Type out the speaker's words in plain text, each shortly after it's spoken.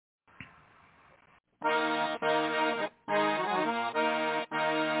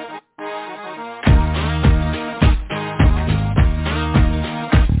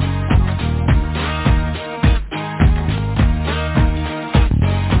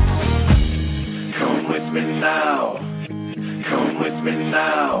with me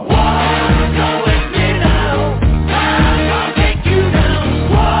now. Walk, go with me now. I'll take you down.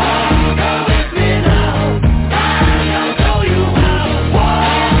 Walk, go with me now. I'll show you how.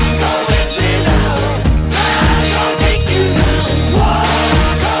 Walk, go with me now. I'll take you down.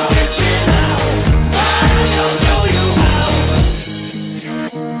 Walk, go with me now. I'll show you how.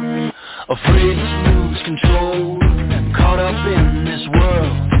 Afraid to lose control, caught up in this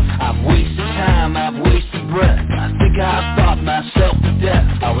world. I've wasted time, I've wasted breath. I think I've thought myself to death.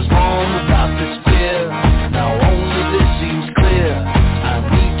 I was wrong about this fear. Now only this seems clear. I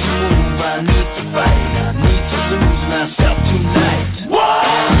need to move, I need to fight. I need to lose myself tonight.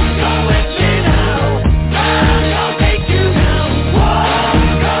 Walk, go with me now. I'll take you down. Walk,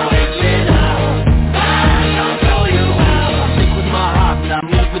 go with me now. I'll show you how. I think with my heart and I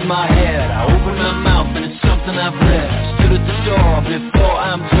move with my head. I open my mouth and it's something I've read. Stood at the door before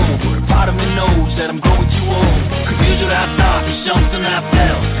I'm told, but a part of me knows that I'm growing too old. Confused what I thought with something I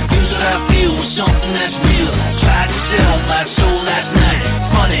felt. Confused what I feel with something that's real. I tried to sell my soul last night.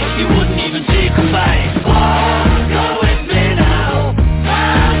 Funny, he wouldn't even take a bite. Walk, go with me now.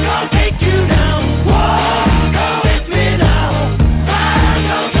 I'll take you down. Walk, go with me now.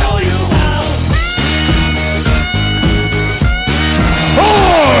 I'll show you how.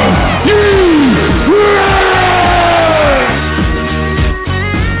 Are you ready?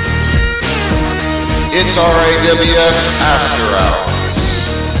 It's RAWF After Hours.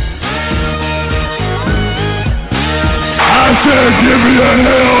 I said give me a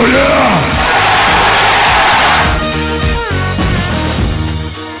hell yeah!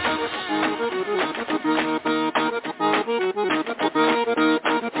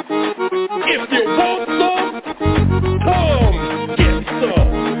 If you want some, come get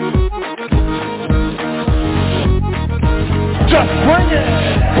some. Just bring it,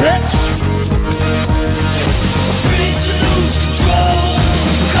 bitch! Afraid to lose control,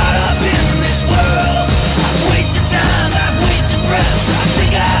 caught up in this world. I've wasted time, I've wasted breath. I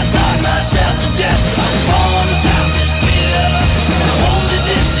think I thought myself to death. I'm born without this fear. Now only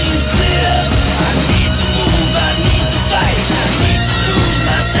this seems clear. I need to move, I need to fight. I need to lose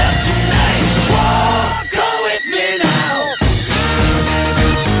myself tonight. Walk, go with me now.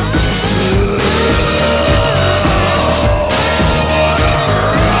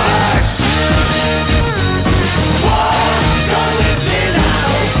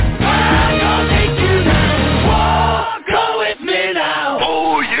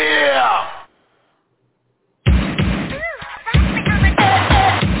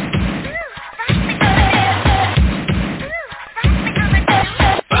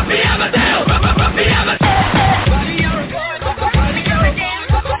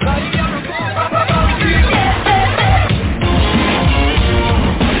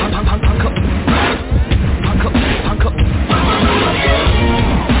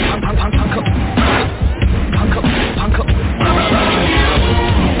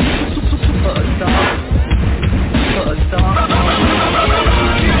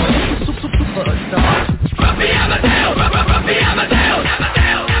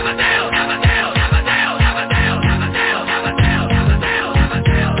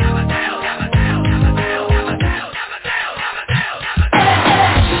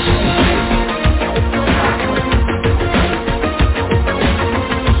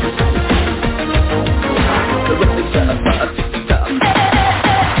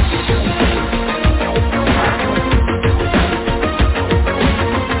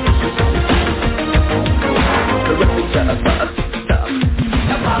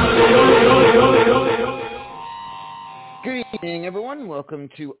 Welcome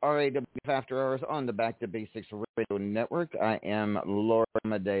to RAWF After Hours on the Back to Basics Radio Network. I am Laura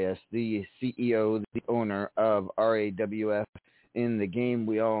Amadeus, the CEO, the owner of RAWF, in the game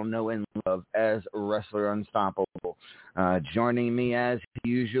we all know and love as Wrestler Unstoppable. Joining me as he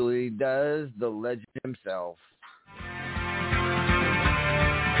usually does, the legend himself.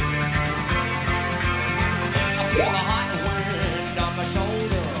 I feel a hot wind on my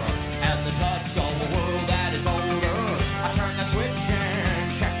shoulder as the touch of the world that is older. I turn the switch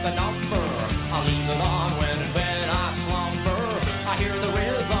and check the number. I leave it on when in bed I slumber. I hear the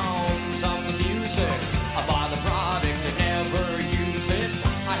rhythms of the music. I buy the product and never use it.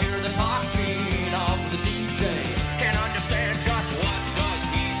 I hear the talking of the DJ. Can't understand just what does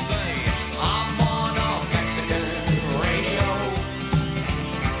he say. I'm on a Mexican radio.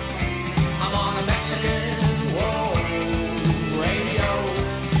 I'm on a Mexican radio.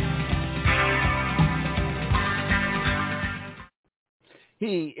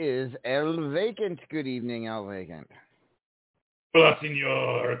 He is El Vacant. Good evening, El Vacant. Hola,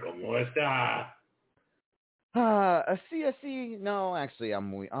 señor. ¿Cómo está? A CSE? No, actually, I'm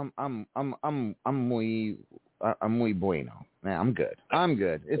muy bueno. Man, I'm good. I'm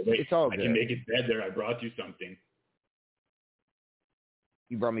good. It's all good. I can make it better. I brought you something.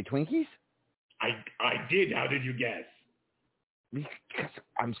 You brought me Twinkies? I did. How did you guess? Because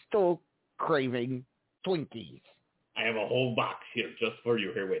I'm still craving Twinkies. I have a whole box here just for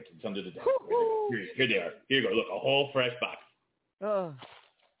you. Here, wait. It's under the desk. Here they are. Here you go. Look, a whole fresh box.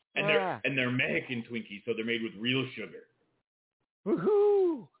 And they're Mexican Twinkies, so they're made with real sugar.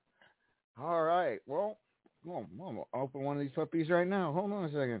 Woohoo! All right. Well, I'm gonna open one of these puppies right now. Hold on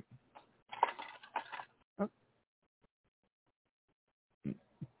a second.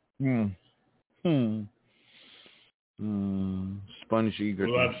 Spongy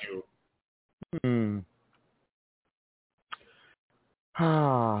goodness. Loves you.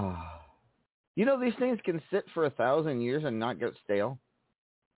 You know, these things can sit for 1,000 years and not get stale.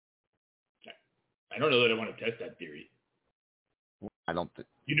 I don't know that I want to test that theory. I don't.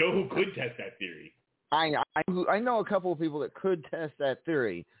 You know who could test that theory? I know a couple of people that could test that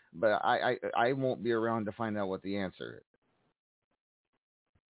theory, but I won't be around to find out what the answer is.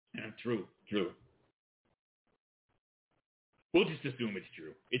 Yeah, true. We'll just assume it's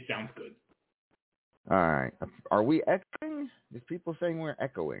true. It sounds good. All right. Are we echoing? There's people saying we're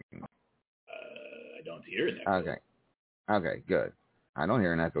echoing. I don't hear an echo. Okay, good. I don't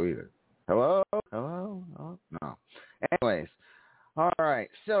hear an echo either. Hello? Oh, no. Anyways. All right.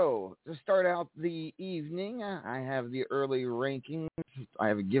 So to start out the evening, I have the early rankings. I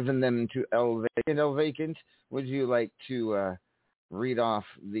have given them to L Vacant. Would you like to read off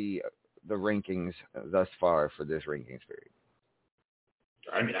the rankings thus far for this rankings period?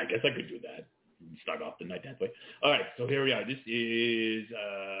 I mean, I guess I could do that. Start off the night that way. All right, so here we are. This is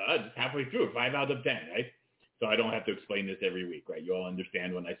just halfway through, 5 out of 10, right? So I don't have to explain this every week, right? You all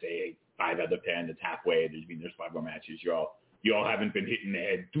understand when I say 5 out of 10, it's halfway. There's 5 more matches. You all haven't been hitting the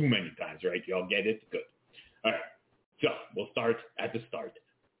head too many times, right? You all get it? Good. All right, so we'll start at the start.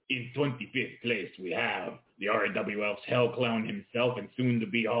 In 25th place, we have the RAWF's Hell Clown himself and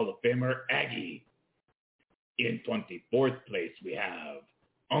soon-to-be Hall of Famer, Aggie. In 24th place, we have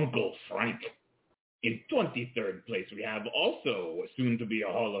Uncle Frank. In 23rd place, we have also soon-to-be a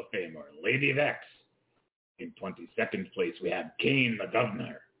Hall of Famer, Lady Vex. In 22nd place, we have Kane the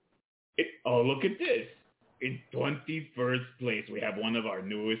Governor. Look at this. In 21st place, we have one of our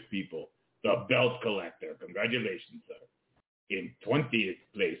newest people, the Belt Collector. Congratulations, sir. In 20th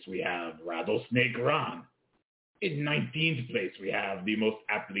place, we have Rattlesnake Ron. In 19th place, we have the most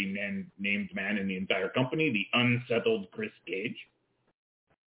aptly named man in the entire company, the unsettled Chris Cage.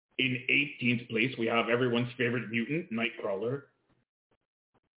 In 18th place, we have everyone's favorite mutant, Nightcrawler.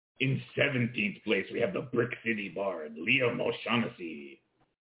 In 17th place, we have the Brick City Bard, Liam O'Shaughnessy.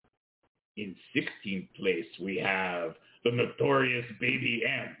 In 16th place, we have the notorious Baby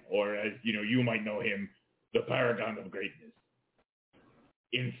M, or as you might know him, the Paragon of Greatness.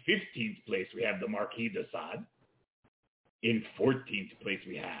 In 15th place, we have the Marquis de Sade. In 14th place,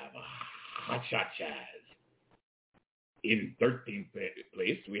 we have Hotshot Chaz. In 13th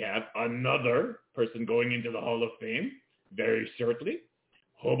place, we have another person going into the Hall of Fame very shortly.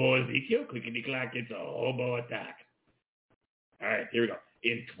 Hobo Ezekiel, clickety-clack, it's a hobo attack. All right, here we go.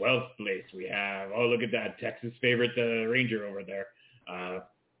 In 12th place, we have, look at that, Texas favorite Ranger over there,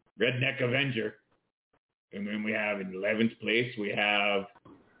 Redneck Avenger. And then we have in 11th place, we have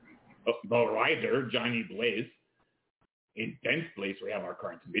the Rider, Johnny Blaze. In 10th place, we have our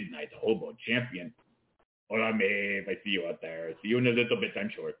current Midnight Hobo Champion. Hola, Maeve, I see you out there. See you in a little bit, I'm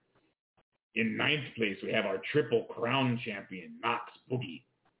sure. In 9th place, we have our Triple Crown Champion, Knox Boogie.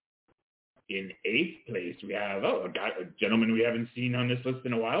 In 8th place, we have a gentleman we haven't seen on this list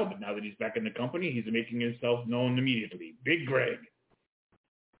in a while, but now that he's back in the company, he's making himself known immediately. Big Greg.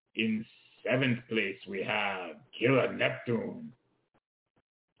 In 7th place, we have Killer Neptune.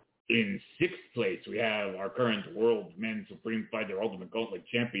 In 6th place, we have our current World Men's Supreme Fighter Ultimate Gauntlet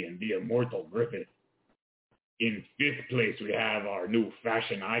Champion, the Immortal Griffith. In 5th place, we have our new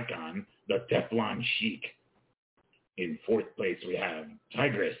fashion icon, the Teflon Sheik. In 4th place, we have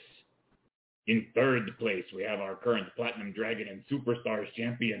Tigress. In 3rd place, we have our current Platinum Dragon and Superstars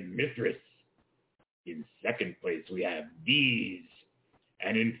champion, Mithras. In 2nd place, we have Deez.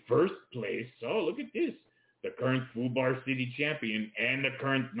 And in 1st place, look at this, the current Fubar City champion and the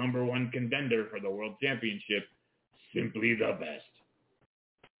current #1 contender for the World Championship, Simply the Best.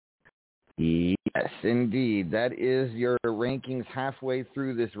 Yes, indeed. That is your rankings halfway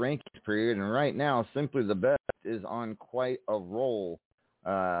through this rankings period. And right now, Simply the Best is on quite a roll,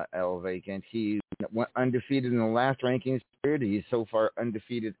 L Vacant. He went undefeated in the last rankings period. He's so far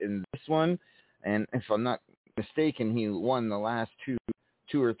undefeated in this one. And if I'm not mistaken, he won the last two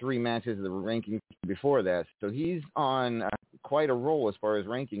or three matches of the rankings before that. So he's on quite a roll as far as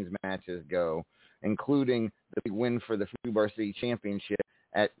rankings matches go, including the big win for the Radiversary Championship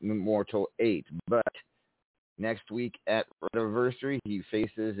at Immortal 8. But next week at Radiversary, he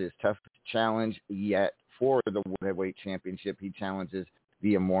faces his toughest challenge yet for the World Heavyweight Championship. He challenges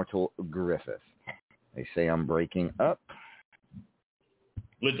the Immortal Griffith. They say I'm breaking up.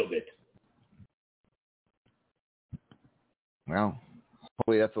 Little bit. Well,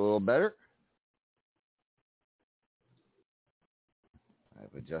 hopefully that's a little better.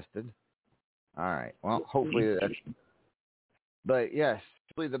 I've adjusted. All right. Well, hopefully that's... But yes,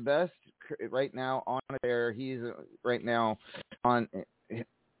 hopefully the best right now on there. He's right now on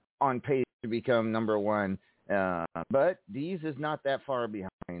pace to become number one. But Dees is not that far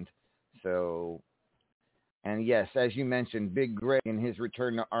behind. So, and yes, as you mentioned, Big Greg in his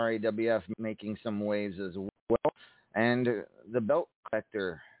return to RAWF making some waves as well. And the belt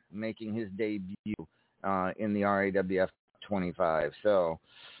collector making his debut in the RAWF 25. So,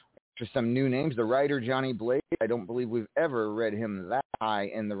 for some new names, the writer Johnny Blake, I don't believe we've ever read him that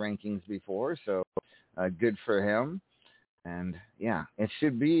high in the rankings before. So, good for him. And, yeah, it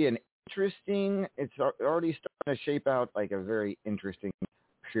should be an interesting, it's already starting to shape out like a very interesting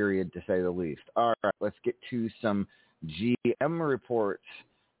period, to say the least. All right, let's get to some GM reports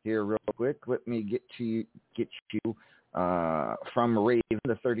here real quick. Let me get you from Raven,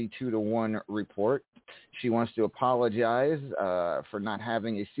 the 32-1 report. She wants to apologize for not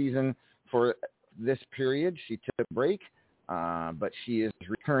having a season for this period. She took a break, but she is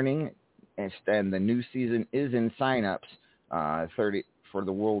returning, and the new season is in signups for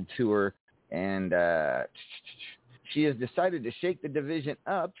the World Tour, and she has decided to shake the division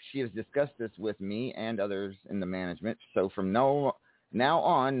up. She has discussed this with me and others in the management. So from now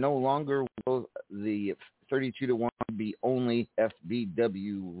on, no longer will the 32-1 be only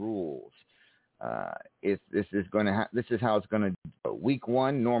FBW rules. This is how it's going to go. Week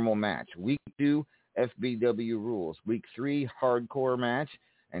 1, normal match. Week 2, FBW rules. Week 3, hardcore match.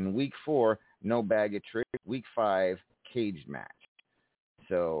 And week 4, no bag of tricks. Week 5, caged match.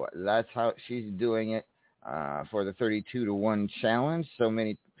 So that's how she's doing it for the 32-1 challenge. So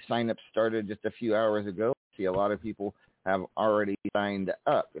many signups started just a few hours ago. See, a lot of people have already signed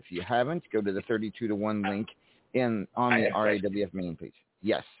up. If you haven't, go to the 32-1 link on the RAWF main page.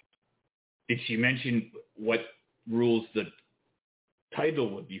 Yes. Did she mention what rules the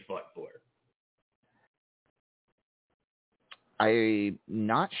title would be fought for? I'm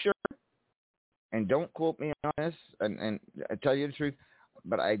not sure, and don't quote me on this, and I tell you the truth,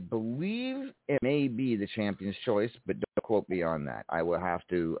 but I believe it may be the champion's choice, but don't quote me on that. I will have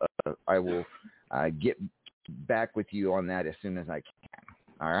to, get back with you on that as soon as I can.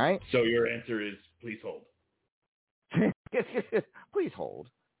 All right? So your answer is please hold. Please hold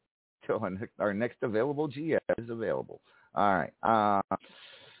till our next available GM is available. All right.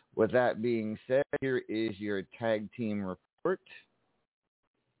 With that being said, here is your tag team report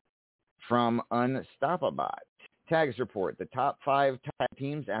from Unstoppable. Tags report. The top 5 tag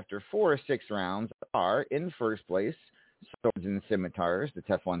teams after 4 of 6 rounds are in first place, Swords and Scimitars, the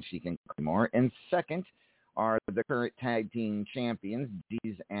Teflon Sheik and Claymore. In second are the current tag team champions,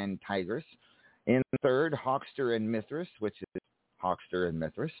 Dees and Tigress. In third, Hawkster and Mithras, which is Hawkster and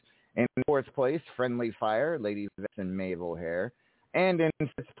Mithras. In fourth place, Friendly Fire, Lady Vess and Maeve O'Hare. And in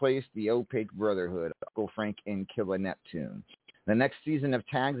fifth place, the Opaque Brotherhood, Uncle Frank and Killa Neptune. The next season of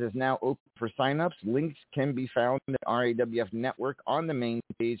tags is now open for signups. Links can be found in the RAWF network on the main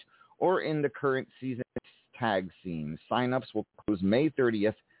page or in the current season's tag scene. Signups will close May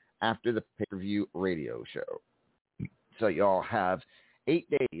 30th after the pay-per-view radio show. So y'all have 8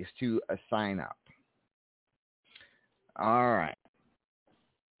 days to sign up. All right.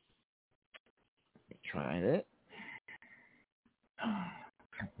 Try it.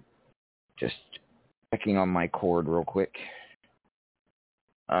 Just checking on my cord real quick.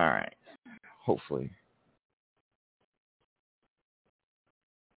 All right. Hopefully.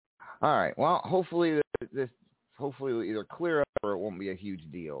 All right. Well, hopefully will either clear up or it won't be a huge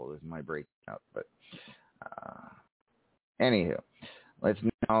deal. This is my breakout. But anywho, let's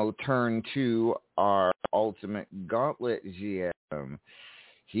now turn to our Ultimate Gauntlet GM.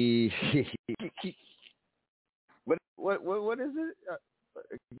 He what is it?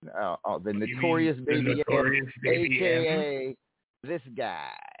 The Notorious Baby, a.k.a. this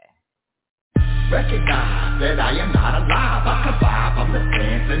guy. Recognize that I am not alive. I survive. I'm the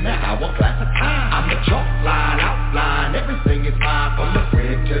dance in the hourglass of time. I'm the chalk line, outline. Everything is mine. From the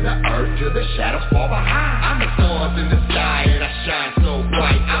grid to the earth to the shadows fall behind. I'm the stars in the sky and I shine so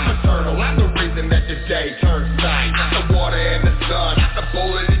bright. I'm eternal. I'm the reason that the day turns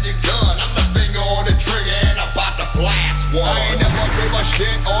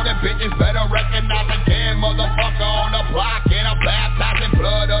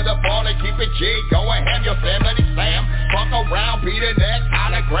G, go ahead, Yosemite Sam. Fuck around, be the next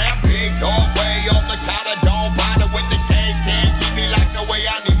hologram. Big dog way off the collar, don't bother with the cake. Can't keep me like the way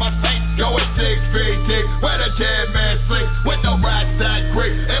I need my face. Go at 6 feet deep, where the dead man sleep. With the rats that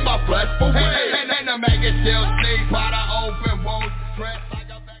creep in my flesh for weed. And the maggot still sleep by the open wounds. Dressed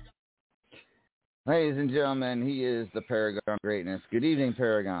like a bag of... Ladies and gentlemen, he is the Paragon of Greatness. Good evening,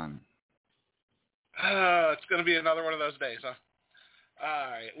 Paragon. It's going to be another one of those days, huh?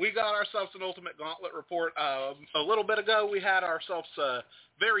 All right. We got ourselves an Ultimate Gauntlet report. A little bit ago, we had ourselves a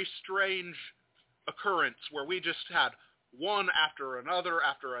very strange occurrence where we just had one after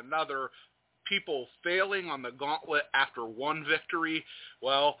another, people failing on the gauntlet after one victory.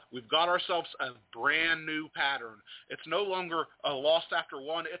 Well, we've got ourselves a brand new pattern. It's no longer a loss after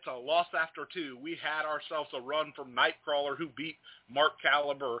one, it's a loss after two. We had ourselves a run from Nightcrawler, who beat Mark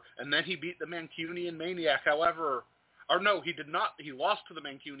Caliber, and then he beat the Mancunian Maniac. However, or no, he did not. He lost to the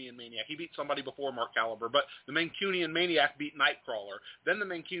Mancunian Maniac. He beat somebody before Mark Caliber, but the Mancunian Maniac beat Nightcrawler. Then the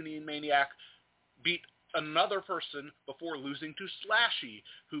Mancunian Maniac beat another person before losing to Slashy,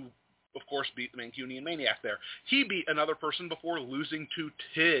 who of course beat the Mancunian Maniac there. He beat another person before losing to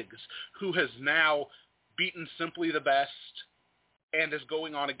Tiggs, who has now beaten Simply the Best and is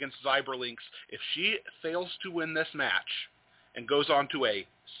going on against Zyberlinks. If she fails to win this match and goes on to a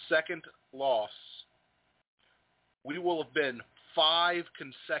second loss, we will have been 5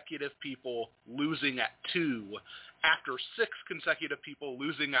 consecutive people losing at 2 after 6 consecutive people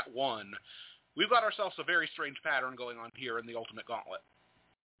losing at 1. We've got ourselves a very strange pattern going on here in the Ultimate Gauntlet.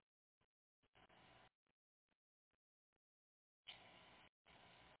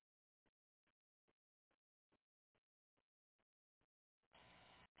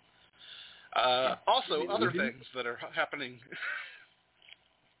 Also, other things that are happening.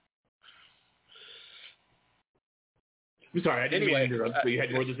 I'm sorry, I didn't mean to interrupt, but you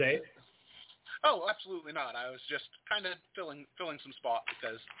had more to say? Oh, absolutely not. I was just kind of filling some spot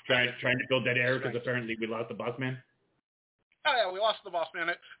because... Trying to build that air because apparently we lost the boss man? Oh, yeah, we lost the boss man.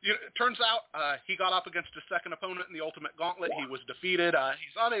 It turns out he got up against his second opponent in the Ultimate Gauntlet. He was defeated.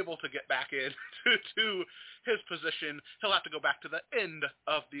 He's unable to get back in to his position. He'll have to go back to the end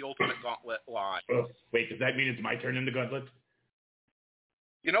of the Ultimate Gauntlet line. Oh, wait, does that mean it's my turn in the Gauntlet?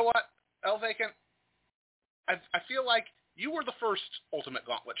 You know what, El Vacant? I feel like you were the first Ultimate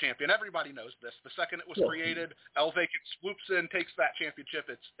Gauntlet champion. Everybody knows this. The second it was created, El Vacant swoops in, takes that championship.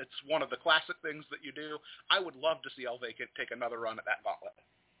 It's one of the classic things that you do. I would love to see El Vacant take another run at that gauntlet.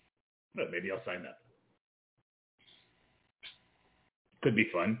 Well, maybe I'll sign that. Could be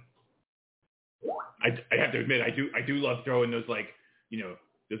fun. I have to admit, I do love throwing those, like,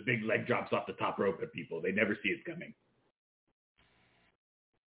 those big leg drops off the top rope at people. They never see it coming.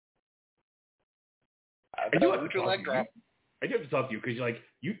 I do have to leg drop. I do have to talk to you because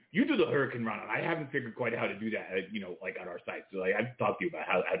you do the Hurricane Run, and I haven't figured quite how to do that. Like on our site. So I have to talk to you about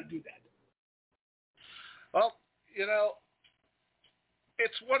how to do that. Well,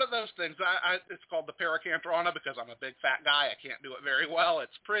 it's one of those things. It's called the Paracantrona because I'm a big fat guy. I can't do it very well.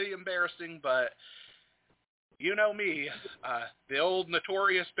 It's pretty embarrassing, but you know me, the old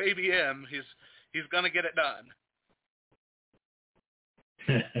notorious Baby M. He's gonna get it done.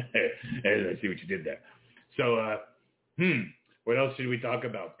 I see what you did there. So, what else should we talk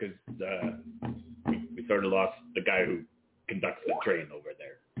about? Because we sort of lost the guy who conducts the train over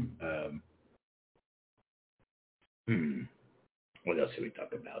there. What else should we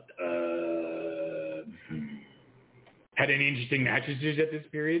talk about? Had any interesting matches at this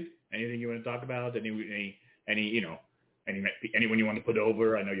period? Anything you want to talk about? Anyone you want to put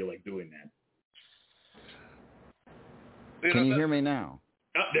over? I know you like doing that. Can you hear me now?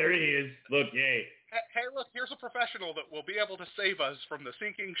 Oh, there he is. Look, yay. Hey, look, here's a professional that will be able to save us from the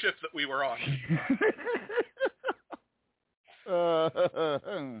sinking ship that we were on.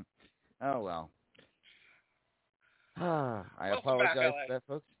 Oh, well. I apologize for that,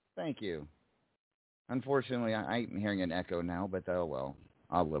 folks. Thank you. Unfortunately, I'm hearing an echo now, but oh well.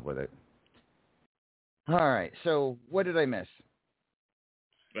 I'll live with it. All right, so what did I miss?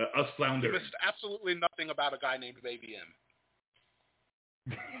 Us floundering. You missed absolutely nothing about a guy named Baby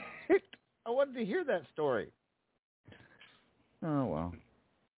M. I wanted to hear that story. Oh, well.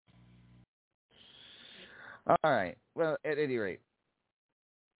 All right. Well, at any rate,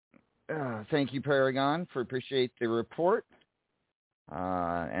 thank you, Paragon, appreciate the report.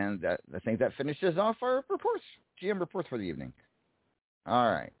 And I think that finishes off our reports, GM reports for the evening.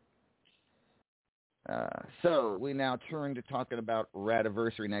 All right. So we now turn to talking about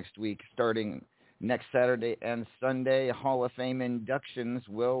Radiversary next week, starting next Saturday and Sunday. Hall of Fame inductions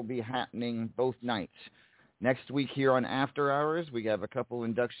will be happening both nights. Next week here on After Hours, we have a couple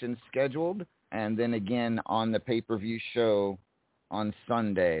inductions scheduled, and then again on the pay-per-view show on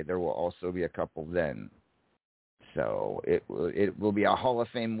Sunday, there will also be a couple then. So it will be a Hall of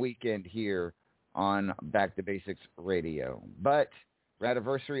Fame weekend here on Back to Basics Radio. But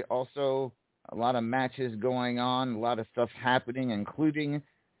Radiversary also, a lot of matches going on, a lot of stuff happening, including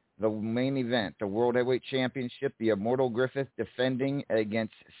the main event, the World Heavyweight Championship, the Immortal Griffith defending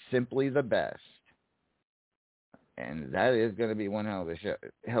against Simply the Best. And that is going to be one hell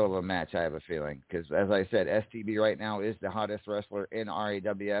of a match, I have a feeling. Because, as I said, STB right now is the hottest wrestler in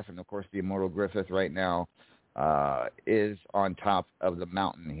RAWF. And, of course, the Immortal Griffith right now is on top of the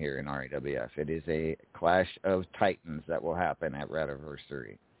mountain here in RAWF. It is a clash of titans that will happen at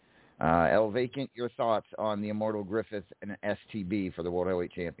Radiversary. El Vacant, your thoughts on the Immortal Griffith and STB for the World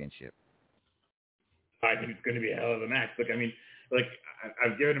Heavyweight Championship? I think it's going to be a hell of a match. Look, I mean,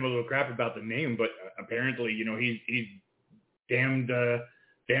 I've given him a little crap about the name, but apparently, he's damn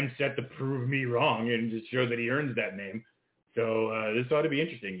set to prove me wrong and just show that he earns that name. So this ought to be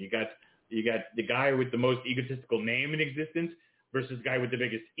interesting. You got the guy with the most egotistical name in existence versus the guy with the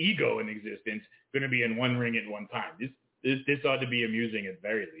biggest ego in existence going to be in one ring at one time. This ought to be amusing at the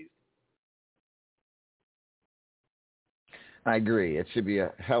very least. I agree. It should be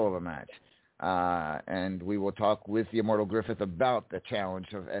a hell of a match. And we will talk with the Immortal Griffith about the challenge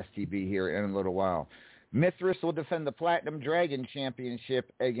of STB here in a little while. Mithras will defend the Platinum Dragon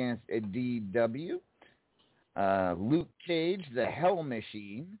Championship against DW. Luke Cage, the Hell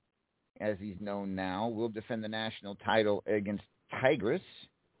Machine, as he's known now, will defend the national title against Tigress.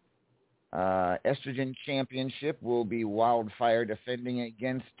 Estrogen Championship will be Wildfire defending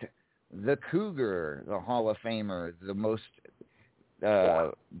against the Cougar, the Hall of Famer, the most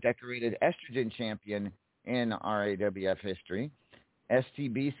decorated estrogen champion in RAWF history.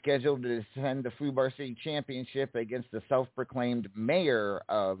 STB scheduled to defend the Fubar City Championship against the self-proclaimed mayor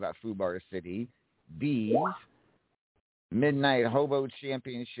of Fubar City, Bees. Midnight Hobo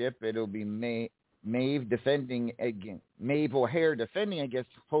Championship, it'll be Maeve O'Hare defending against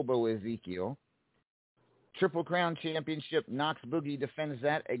Hobo Ezekiel. Triple Crown Championship, Knox Boogie defends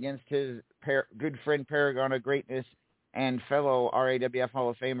that against his good friend Paragon of Greatness and fellow RAWF Hall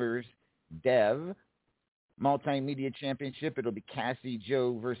of Famers, Dev. Multimedia Championship, it'll be Cassie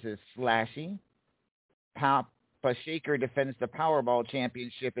Joe versus Slashy. Papa Shaker defends the Powerball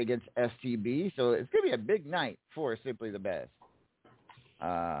Championship against STB, so it's going to be a big night for Simply the Best.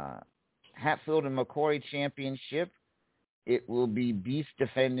 Hatfield and McCoy Championship, it will be Beast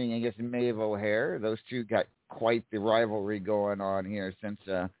defending against Maeve O'Hare. Those two got quite the rivalry going on here since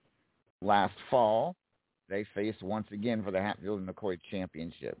last fall. They face once again for the Hatfield and McCoy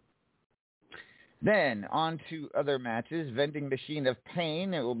Championship. Then, on to other matches. Vending Machine of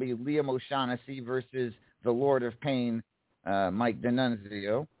Pain. It will be Liam O'Shaughnessy versus the Lord of Pain, Mike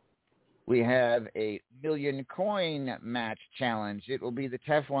D'Annunzio. We have a million coin match challenge. It will be the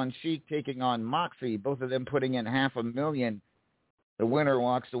Teflon Sheik taking on Moxie, both of them putting in $500,000. The winner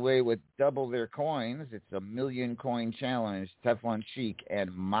walks away with double their coins. It's a million coin challenge, Teflon Sheik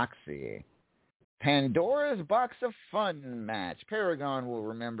and Moxie. Pandora's Box of Fun match. Paragon will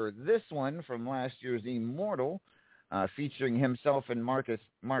remember this one from last year's Immortal, featuring himself and Marcus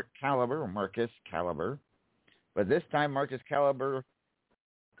Caliber. But this time, Marcus Caliber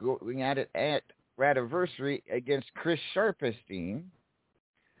going at it at Radiversary against Chris Sharpestein.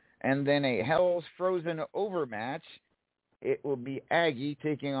 And then a Hell's Frozen Over match. It will be Aggie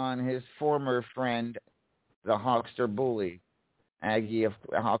taking on his former friend, the Hawkster Bully. Aggie of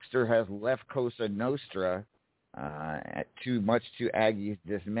Hawkster has left Cosa Nostra, too much to Aggie's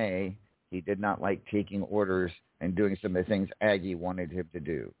dismay. He did not like taking orders and doing some of the things Aggie wanted him to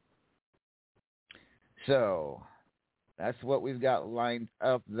do. So, that's what we've got lined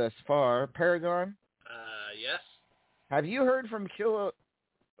up thus far. Paragon? Yes. Have you heard from Killa?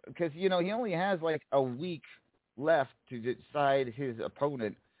 Because, he only has like a week left to decide his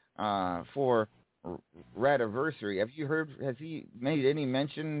opponent for Radiversary. Have you heard, has he made any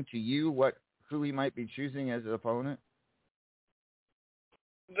mention to you who he might be choosing as an opponent?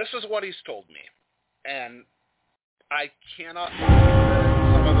 This is what he's told me, and I cannot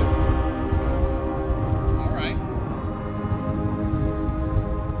some of it. All right.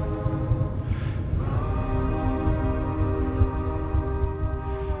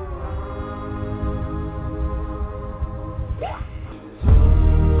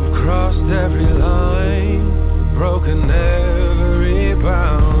 Crossed every line, broken every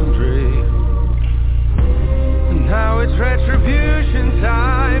boundary. Now it's retribution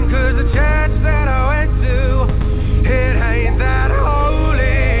time, 'cause the church that I went to, it ain't that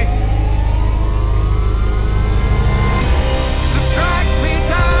holy.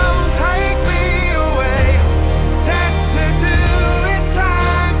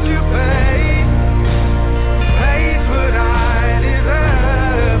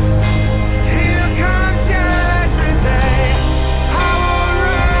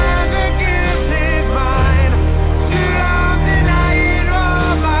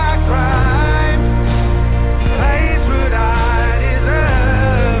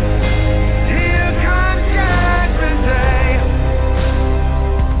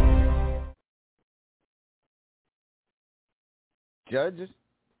 Judge,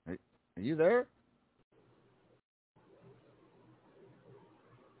 are you there?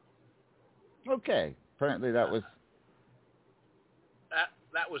 Okay. Apparently that was...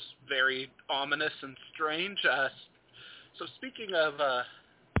 That was very ominous and strange. So speaking of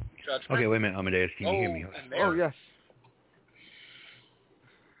judgment... Okay, wait a minute, Amadeus. Can you hear me? Oh, yes.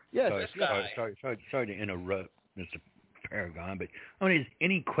 Yes. Sorry to interrupt, Mr. Paragon, but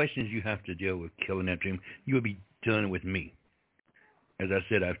any questions you have to deal with Killer Neptune, you will be dealing with me. As I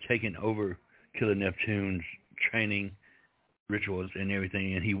said, I've taken over Killer Neptune's training, rituals, and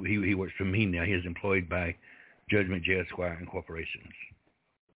everything, and he works for me now. He is employed by Judgment J. Esquire and corporations.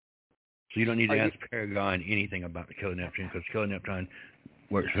 So you don't need to ask Paragon anything about the Killer Neptune, because Killer Neptune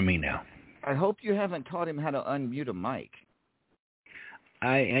works for me now. I hope you haven't taught him how to unmute a mic.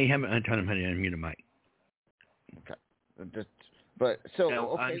 I haven't taught him how to unmute a mic. Okay. I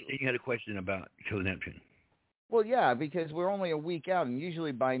understand you had a question about Killer Neptune. Well, yeah, because we're only a week out, and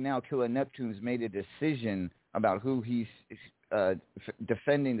usually by now Killer Neptune's made a decision about who he's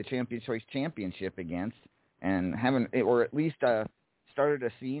defending the Champions Choice Championship against, and or at least started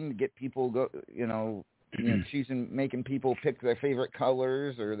a scene to get people making people pick their favorite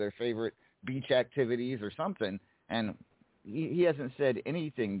colors or their favorite beach activities or something, and he hasn't said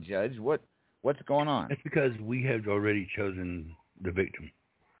anything, Judge. What's going on? That's because we have already chosen the victim.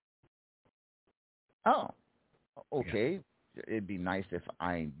 Oh, okay. Yeah. It'd be nice if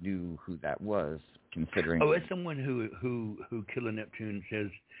I knew who that was, considering... Oh, it's someone who Killer Neptune says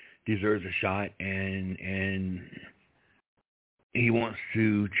deserves a shot, and he wants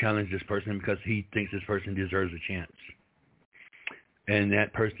to challenge this person because he thinks this person deserves a chance. And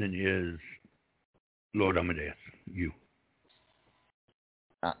that person is Lord Amadeus, you.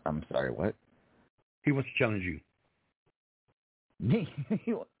 I'm sorry, what? He wants to challenge you. Me?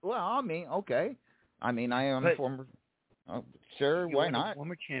 Well, okay. I am a former... Oh, sure, why not? You're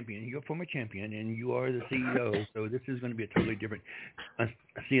a former champion, and you are the CEO, so this is going to be a totally different...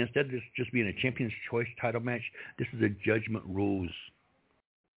 See, instead of this just being a Champion's Choice title match, this is a Judgment Rules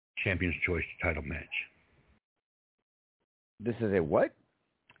Champion's Choice title match. This is a what?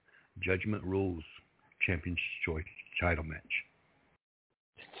 Judgment Rules Champion's Choice title match.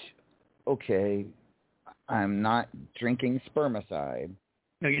 Okay, I'm not drinking spermicide.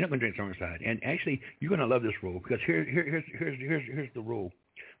 No, you're not going to drink spermicide. And actually, you're going to love this rule, because here's the rule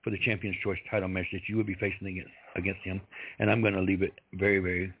for the Champion's Choice title match that you will be facing against him. And I'm going to leave it very,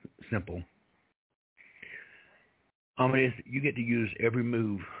 very simple. Amadeus, you get to use every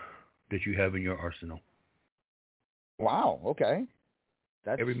move that you have in your arsenal. Wow, okay.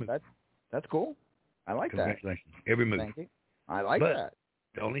 Every move. That's cool. I like that. Congratulations. Every move. Thank you. I like that.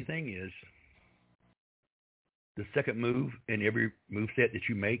 The only thing is, the second move in every move set that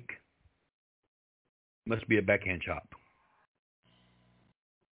you make must be a backhand chop.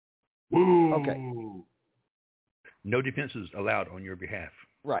 Woo. Okay. No defenses allowed on your behalf.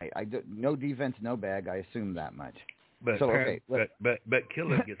 Right. No defense, no bag. I assume that much. But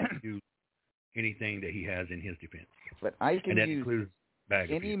Killer gets to do anything that he has in his defense. But I can use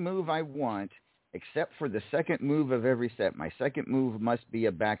any move I want, except for the second move of every set. My second move must be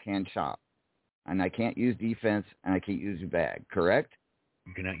a backhand chop. And I can't use defense, and I can't use bag, correct?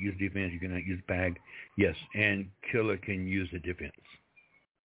 You cannot use defense. You cannot use bag. Yes, and Killer can use the defense.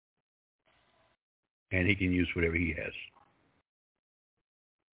 And he can use whatever he has.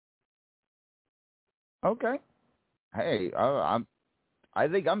 Okay. Hey, I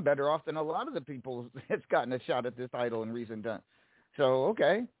think I'm better off than a lot of the people that's gotten a shot at this title in recent times. So,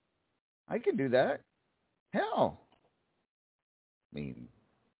 okay. I can do that. Hell. I mean,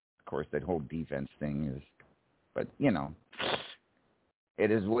 of course, that whole defense thing is, but,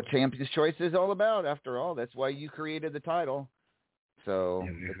 it is what Champion's Choice is all about, after all. That's why you created the title. So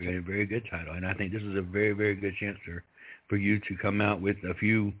it's a very good title, and I think this is a very, very good chance for you to come out with a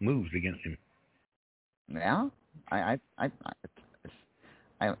few moves against him. Yeah, I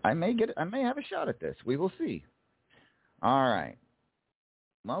may have a shot at this. We will see. All right.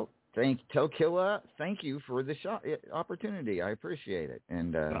 Well, tell Killa thank you for the opportunity. I appreciate it.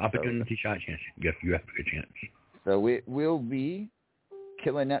 And opportunity shot chance. Yes, you have a good chance. So it will be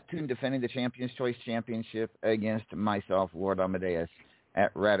Killer Neptune defending the Champion's Choice Championship against myself, Lord Amadeus,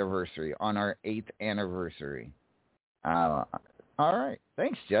 at Radiversary on our 8th anniversary. All right.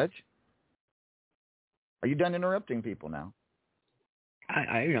 Thanks, Judge. Are you done interrupting people now?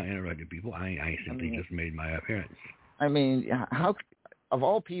 I'm not interrupting people. I simply just made my appearance. I mean, how, of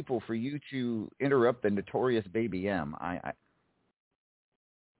all people, for you to interrupt the notorious Baby M,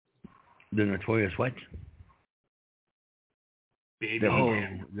 The notorious what? Baby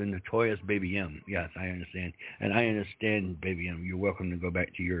M. The notorious Baby M. Yes, I understand. And I understand, Baby M. You're welcome to go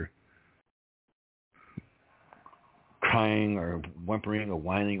back to your crying or whimpering or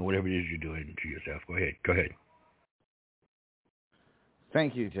whining or whatever it is you're doing to yourself. Go ahead.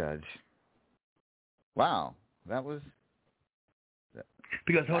 Thank you, Judge. Wow, that was...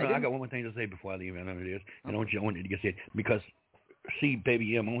 Because, hold on, I got one more thing to say before I leave. I know it is. And I want you to get it. Because, see,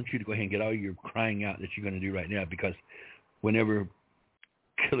 Baby M, I want you to go ahead and get all your crying out that you're going to do right now. Because whenever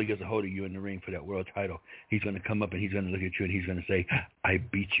Killer gets a hold of you in the ring for that world title, he's going to come up and he's going to look at you and he's going to say, I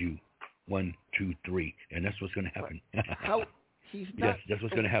beat you. 1, 2, 3. And that's what's going to happen. How? He's not... Yes, that's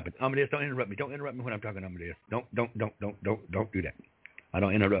what's going to happen. Amadeus, don't interrupt me. Don't interrupt me when I'm talking, Amadeus. Don't do that. I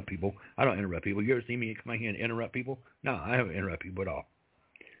don't interrupt people. You ever see me come out here and interrupt people? No, I haven't interrupted people at all.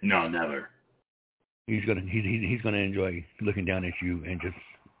 No, never. He's gonna enjoy looking down at you and just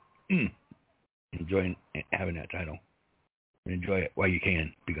enjoying having that title. Enjoy it while you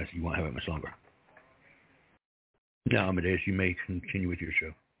can, because you won't have it much longer. Now, Amadeus, you may continue with your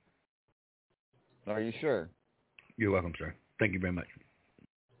show. Are you sure? You're welcome, sir. Thank you very much.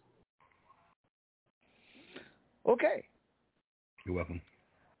 Okay. You're welcome.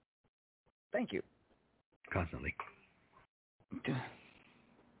 Thank you. Constantly.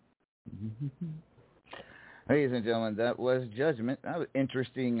 Ladies and gentlemen, that was Judgment. That was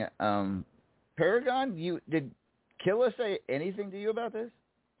interesting. Paragon, did Killa say anything to you about this?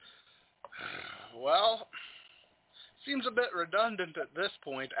 Well, seems a bit redundant at this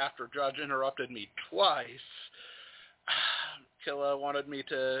point after Judge interrupted me twice. Killa wanted me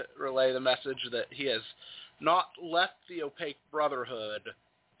to relay the message that he has not left the Opaque Brotherhood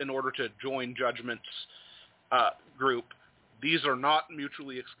in order to join Judgment's group. These are not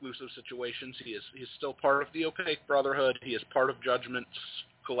mutually exclusive situations. He's still part of the Opaque Brotherhood. He is part of Judgment's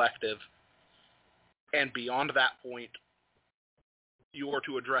collective. And beyond that point, you are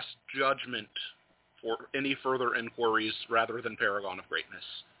to address Judgment for any further inquiries rather than Paragon of Greatness.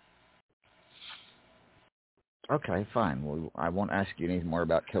 Okay, fine. Well, I won't ask you any more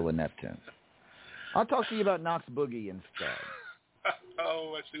about Killer Neptune. I'll talk to you about Knox Boogie instead.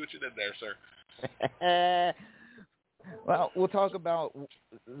 Oh, I see what you did there, sir. Well, we'll talk about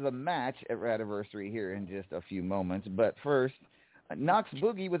the match at Radiversary here in just a few moments. But first, Knox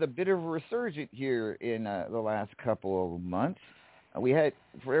Boogie with a bit of a resurgence here in the last couple of months. We had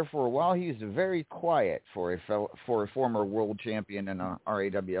for a while he was very quiet for a former world champion and a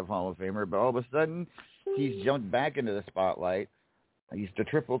RAWF Hall of Famer, but all of a sudden he's jumped back into the spotlight. He's the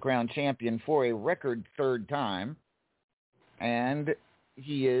Triple Crown champion for a record third time, and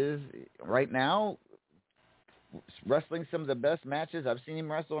he is right now wrestling some of the best matches I've seen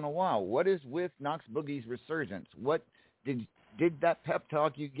him wrestle in a while. What is with Knox Boogie's resurgence? What did that pep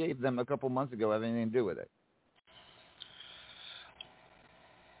talk you gave them a couple months ago have anything to do with it?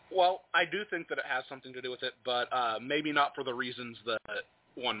 Well, I do think that it has something to do with it, but maybe not for the reasons that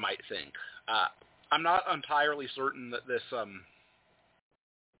one might think. I'm not entirely certain that this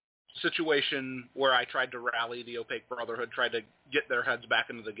situation where I tried to rally the Opaque Brotherhood, tried to get their heads back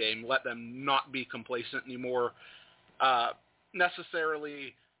into the game, let them not be complacent anymore,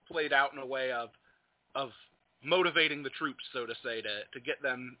 necessarily played out in a way of motivating the troops, so to say, to get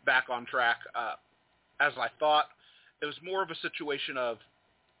them back on track. As I thought, it was more of a situation of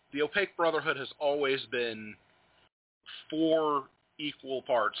the Opaque Brotherhood has always been 4 equal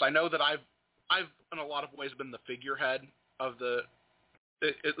parts. I know that I've in a lot of ways been the figurehead of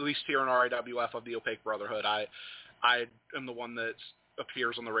at least here in RAWF, of the Opaque Brotherhood. I am the one that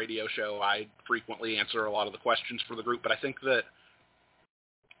appears on the radio show. I frequently answer a lot of the questions for the group, but I think that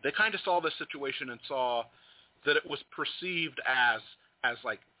they kind of saw this situation and saw that it was perceived as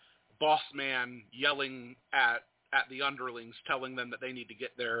like boss man yelling at the underlings, telling them that they need to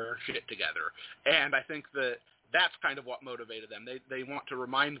get their shit together. And I think that that's kind of what motivated them. They want to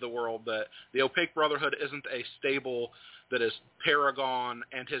remind the world that the Opaque Brotherhood isn't a stable that is Paragon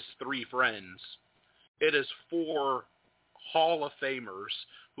and his 3 friends. It is 4 Hall of Famers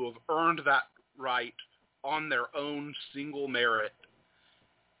who have earned that right on their own single merit.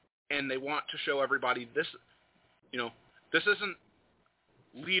 And they want to show everybody this isn't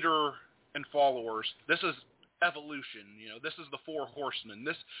leader and followers. This is evolution. This is the 4 horsemen.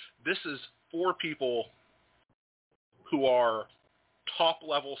 This is 4 people who are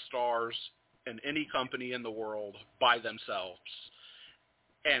top-level stars in any company in the world by themselves.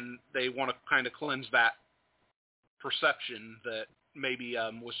 And they want to kind of cleanse that perception that maybe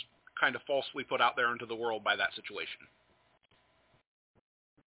was kind of falsely put out there into the world by that situation.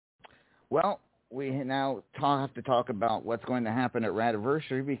 Well, we now have to talk about what's going to happen at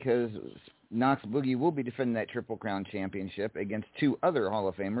Radiversary, because Knox Boogie will be defending that Triple Crown Championship against two other Hall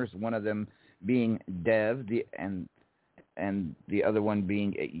of Famers, one of them being Dev, and the other one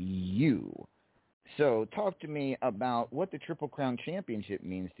being you. So talk to me about what the Triple Crown Championship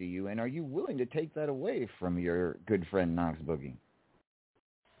means to you, and are you willing to take that away from your good friend Knox Boogie?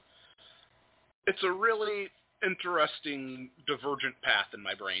 It's a really interesting divergent path in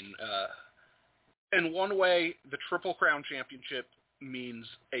my brain. In one way, the Triple Crown Championship means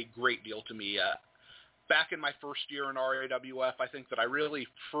a great deal to me. Back in my first year in RAWF, I think that I really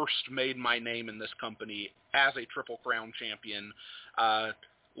first made my name in this company as a Triple Crown champion.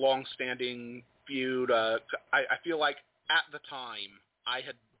 Long-standing feud. I feel like at the time I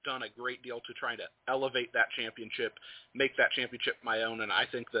had done a great deal to try to elevate that championship, make that championship my own, and I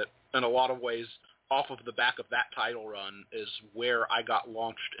think that in a lot of ways, off of the back of that title run is where I got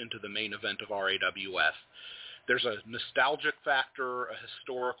launched into the main event of RAWF. There's a nostalgic factor, a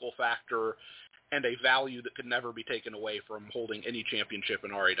historical factor, and a value that could never be taken away from holding any championship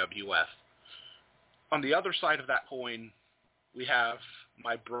in RAWF. On the other side of that coin, we have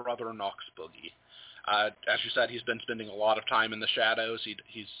my brother Knox Boogie. As you said, he's been spending a lot of time in the shadows.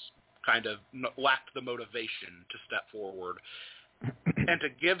 He's kind of lacked the motivation to step forward. And to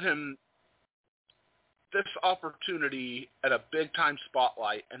give him this opportunity at a big-time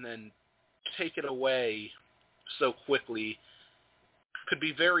spotlight and then take it away so quickly could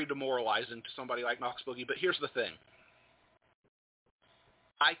be very demoralizing to somebody like Knox Boogie. But here's the thing.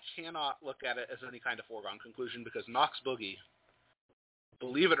 I cannot look at it as any kind of foregone conclusion because Knox Boogie,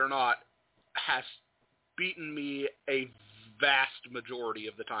 believe it or not, has beaten me a vast majority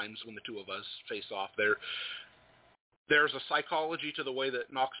of the times when the two of us face off. There's a psychology to the way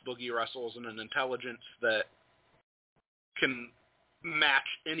that Knox Boogie wrestles and an intelligence that can match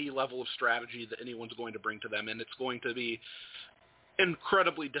any level of strategy that anyone's going to bring to them, and it's going to be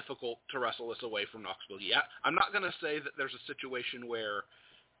incredibly difficult to wrestle this away from Knox Boogie. I'm not going to say that there's a situation where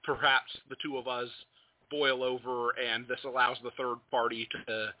perhaps the two of us boil over and this allows the third party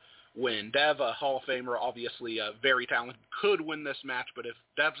to win. Dev, a Hall of Famer, obviously very talented, could win this match, but if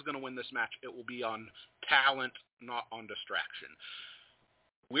Dev's going to win this match, it will be on talent, not on distraction.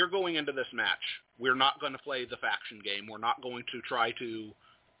 We're going into this match. We're not going to play the faction game. We're not going to try to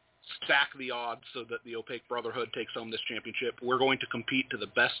stack the odds so that the Opaque Brotherhood takes home this championship. We're going to compete to the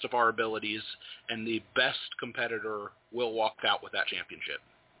best of our abilities, and the best competitor will walk out with that championship.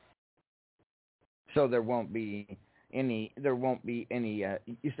 So there won't be any,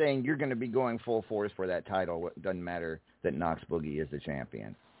 you're saying you're going to be going full force for that title. It doesn't matter that Knox Boogie is the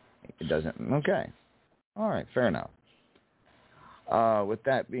champion. It doesn't. Okay. All right. Fair enough. With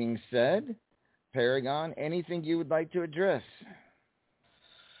that being said, Paragon, anything you would like to address?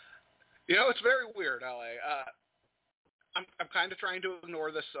 You know, it's very weird, LA. I'm kind of trying to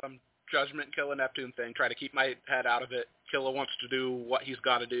ignore this Judgment Killa Neptune thing, try to keep my head out of it. Killa wants to do what he's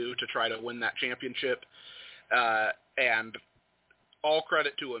got to do to try to win that championship, and all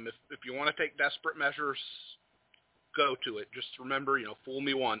credit to him. If you want to take desperate measures, go to it. Just remember, fool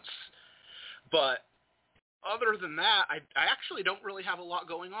me once. But other than that, I actually don't really have a lot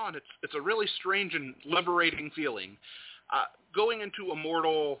going on. It's a really strange and liberating feeling. Going into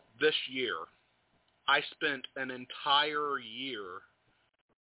Immortal this year, I spent an entire year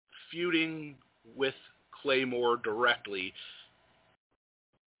feuding with Claymore directly.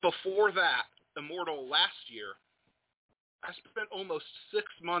 Before that, Immortal last year, I spent almost 6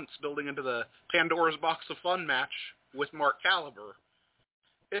 months building into the Pandora's Box of Fun match with Mark Caliber.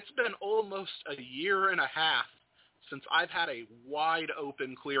 It's been almost a year and a half since I've had a wide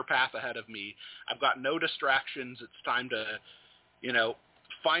open, clear path ahead of me. I've got no distractions. It's time to,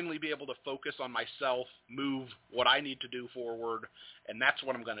 finally be able to focus on myself, move what I need to do forward, and that's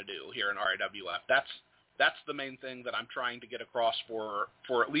what I'm going to do here in RAWF. That's the main thing that I'm trying to get across for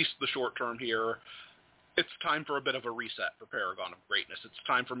at least the short term here. It's time for a bit of a reset for Paragon of Greatness. It's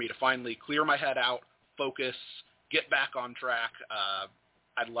time for me to finally clear my head out, focus, get back on track.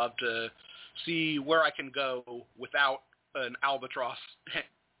 I'd love to see where I can go without an albatross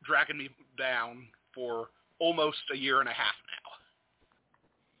dragging me down for almost a year and a half now.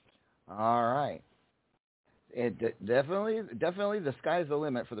 All right. Definitely the sky's the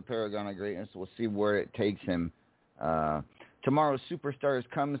limit for the Paragon of Greatness. We'll see where it takes him. Tomorrow's Superstars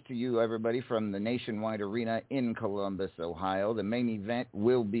comes to you, everybody, from the Nationwide Arena in Columbus, Ohio. The main event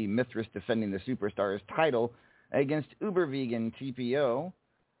will be Mithras defending the Superstars title against Uber Vegan TPO.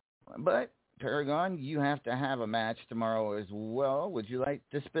 But, Paragon, you have to have a match tomorrow as well. Would you like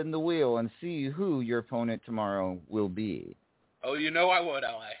to spin the wheel and see who your opponent tomorrow will be? Oh, I would,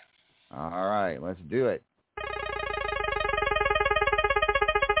 L.A. All right, let's do it.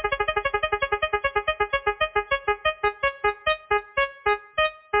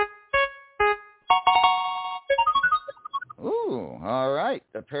 right,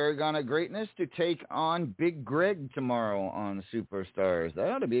 the Paragon of Greatness to take on Big Greg tomorrow on Superstars. That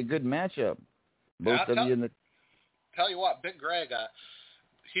ought to be a good matchup. Both of you in the... Tell you what, Big Greg,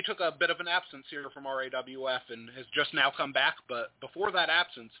 he took a bit of an absence here from RAWF and has just now come back, but before that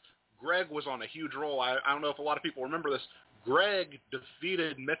absence, Greg was on a huge roll. I don't know if a lot of people remember this. Greg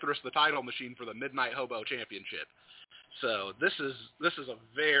defeated Mithras the Title Machine for the Midnight Hobo Championship. So this is a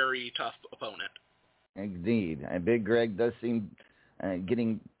very tough opponent. Indeed. And Big Greg does seem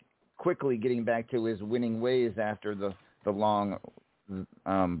getting back to his winning ways after the long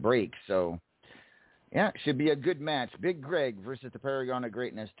break. So, yeah, it should be a good match. Big Greg versus the Paragon of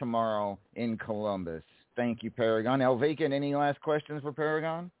Greatness tomorrow in Columbus. Thank you, Paragon. El Vacant, any last questions for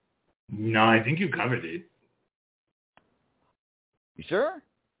Paragon? No, I think you covered it. You sure?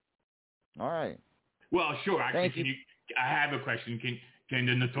 All right. Well, sure. Actually, I have a question. Can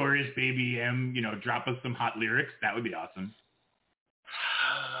the Notorious Baby M, drop us some hot lyrics? That would be awesome.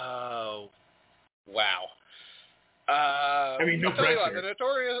 Oh, wow. I mean, no pressure. What, the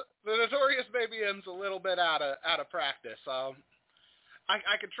Notorious Baby M's a little bit out of practice.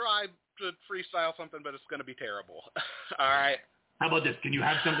 I could try to freestyle something, but it's going to be terrible. All right. How about this? Can you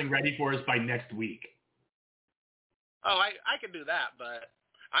have something ready for us by next week? Oh, I can do that, but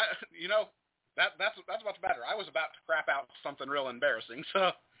that's much better. I was about to crap out something real embarrassing,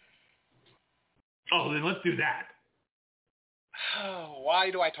 so. Oh, then let's do that. Why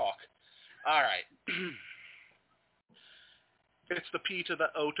do I talk? All right. It's the P to the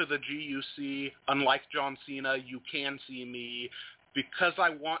O to the G, you see. Unlike John Cena, you can see me. Because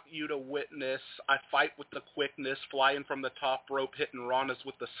I want you to witness, I fight with the quickness, flying from the top rope, hitting rawness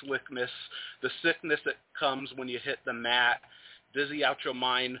with the slickness, the sickness that comes when you hit the mat, dizzy out your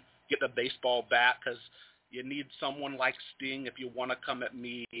mind, get the baseball bat, because you need someone like Sting if you want to come at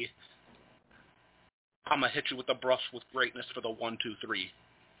me. I'm going to hit you with the brush with greatness for the 1, 2, 3.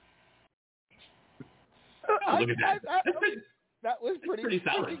 Look at that. That was pretty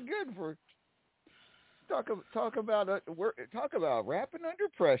solid. Good for talk about rapping under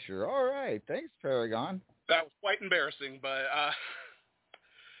pressure. All right, thanks, Paragon. That was quite embarrassing, but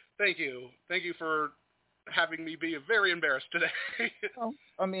thank you for having me be very embarrassed today. Oh,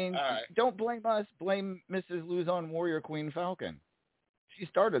 I mean, Don't blame us. Blame Mrs. Luzon Warrior Queen Falcon. She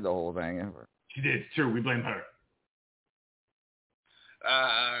started the whole thing. She did. It's true. We blame her.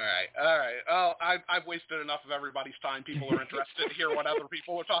 All right. Oh, I've wasted enough of everybody's time. People are interested to hear what other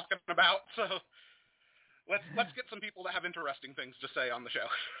people are talking about, so let's get some people that have interesting things to say on the show.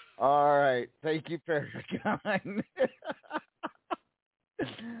 All right. Thank you, Paragon.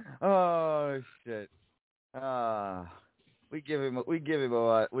 Oh shit. We give him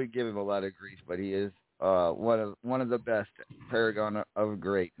a lot of grief, but he is one of the best, Paragon of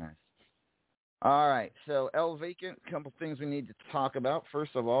Greatness. All right, so El Vacant, a couple things we need to talk about.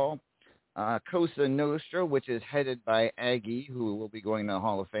 First of all, Cosa Nostra, which is headed by Aggie, who will be going to the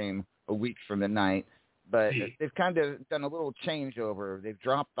Hall of Fame a week from tonight. But they've kind of done a little changeover. They've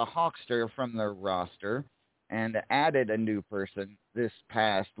dropped the Hawkster from their roster and added a new person this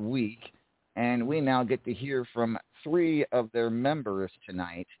past week. And we now get to hear from 3 of their members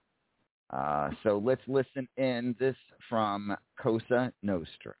tonight. So let's listen in this from Cosa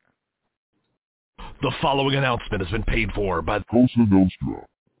Nostra. The following announcement has been paid for by Cosa Nostra.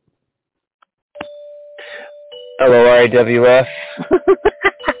 Hello, RAWF.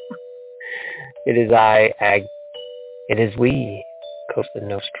 It is I, Ag. It is we, Cosa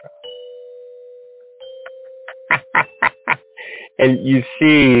Nostra. And you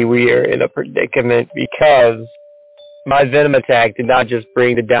see, we are in a predicament because my Venom attack did not just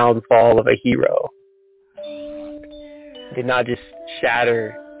bring the downfall of a hero. It did not just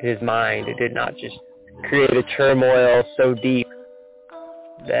shatter his mind. It did not just create a turmoil so deep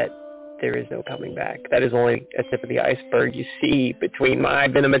that there is no coming back. That is only a tip of the iceberg. You see, between my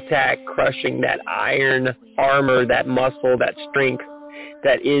Venom attack crushing that iron armor, that muscle, that strength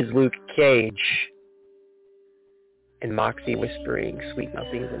that is Luke Cage, and Moxie whispering sweet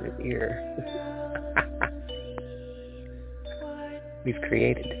nothings in his ear. We've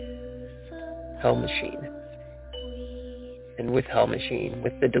created Hell Machine. And with Hell Machine,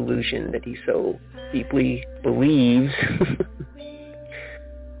 with the delusion that he so deeply believes,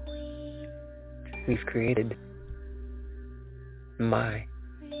 we've created my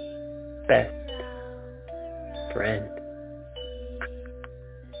best friend.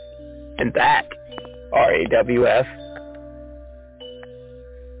 And that, RAWF,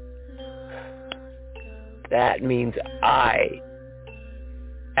 that means I,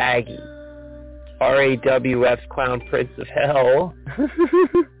 Aggie, RAWF's Clown Prince of Hell,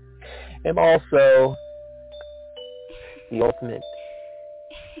 am also the ultimate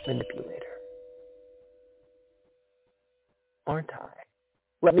manipulator. Aren't I?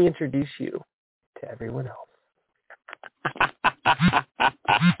 Let me introduce you to everyone else.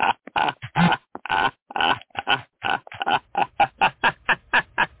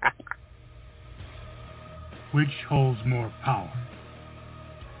 Which holds more power,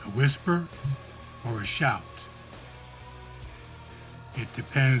 a whisper or a shout? It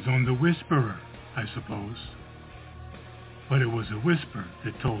depends on the whisperer, I suppose. But it was a whisper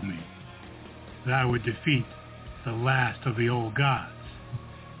that told me that I would defeat the last of the old gods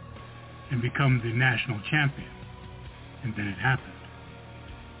and become the national champion. And then it happened.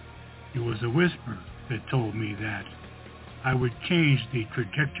 It was a whisper that told me that I would change the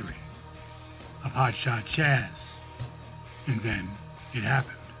trajectory of Hotshot Chaz. And then it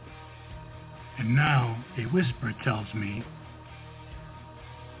happened. And now a whisper tells me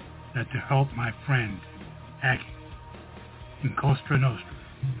that to help my friend Aggie in Costa Nostra,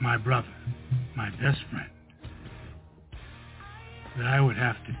 my brother, my best friend, that I would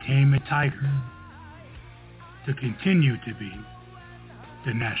have to tame a tiger to continue to be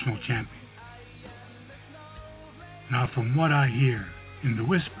the national champion. Now, from what I hear in the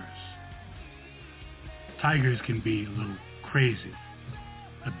whispers, tigers can be a little crazy,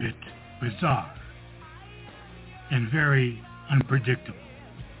 a bit bizarre, and very unpredictable.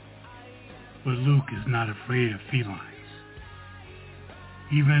 But Luke is not afraid of felines,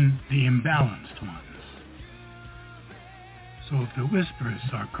 even the imbalanced ones. So if the whispers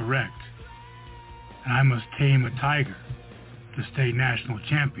are correct, and I must tame a tiger to stay national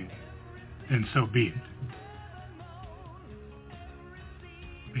champion, then so be it.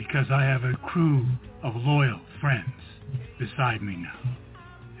 Because I have a crew of loyal friends beside me now.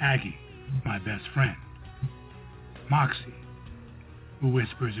 Aggie, my best friend. Moxie, who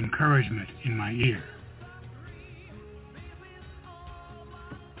whispers encouragement in my ear.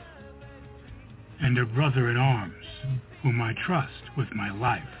 And a brother-in-arms whom I trust with my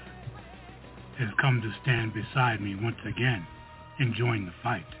life has come to stand beside me once again and join the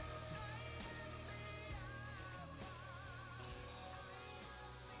fight.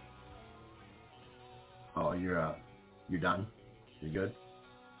 Oh, you're done? You good?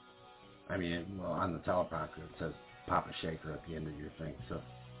 I mean, well, on the teleprompter it says Papa Shaker at the end of your thing, so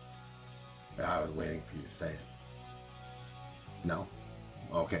I was waiting for you to say it. No?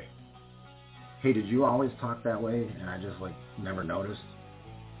 Okay. Hey, did you always talk that way and I just never noticed?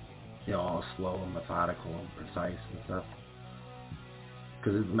 You know, all slow and methodical and precise and stuff?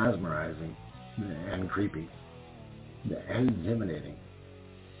 Because it's mesmerizing and creepy and intimidating.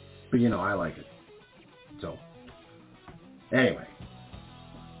 But I like it. So, anyway,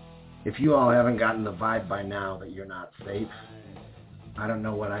 if you all haven't gotten the vibe by now that you're not safe, I don't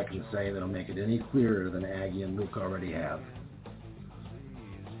know what I can say that'll make it any clearer than Aggie and Luke already have.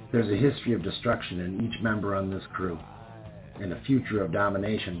 There's a history of destruction in each member on this crew, and a future of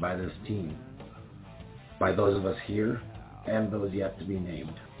domination by this team, by those of us here and those yet to be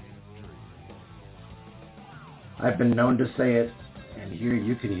named. I've been known to say it, and here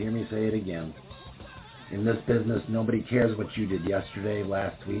you can hear me say it again. In this business, nobody cares what you did yesterday,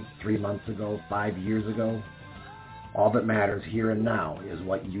 last week, 3 months ago, 5 years ago. All that matters here and now is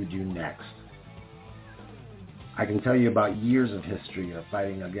what you do next. I can tell you about years of history of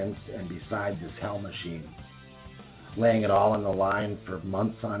fighting against and beside this hell machine, laying it all on the line for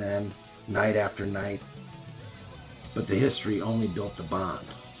months on end, night after night. But the history only built the bond.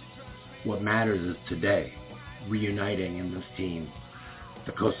 What matters is today, reuniting in this team,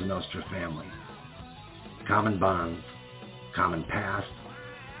 the Cosa Nostra family. Common bonds, common past,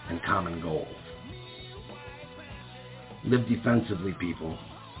 and common goals. Live defensively, people.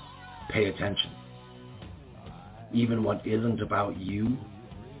 Pay attention. Even what isn't about you,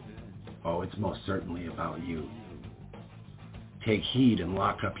 oh, it's most certainly about you. Take heed and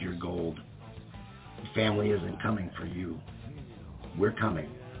lock up your gold. The family isn't coming for you. We're coming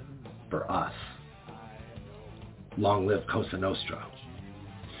for us. Long live Cosa Nostra.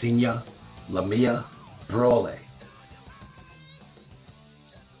 Signa, la mia, Prole.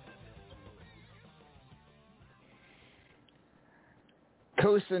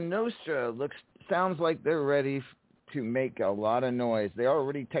 Cosa Nostra sounds like they're ready to make a lot of noise. They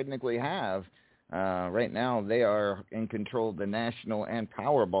already technically have. Right now, they are in control of the national and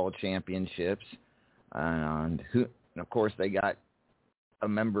Powerball championships. And of course, they got a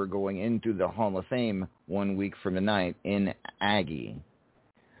member going into the Hall of Fame 1 week from tonight in Aggie,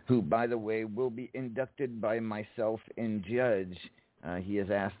 who, by the way, will be inducted by myself and Judge. He has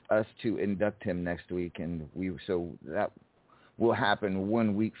asked us to induct him next week, and that will happen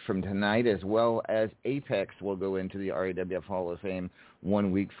 1 week from tonight, as well as Apex will go into the RAWF Hall of Fame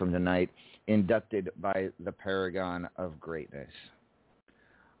 1 week from tonight, inducted by the Paragon of Greatness.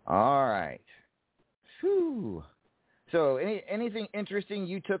 All right. Whew. So anything interesting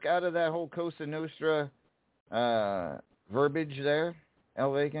you took out of that whole Cosa Nostra verbiage there,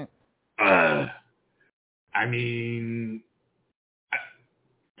 El Vacant? I mean,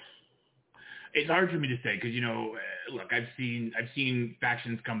 it's hard for me to say because, look, I've seen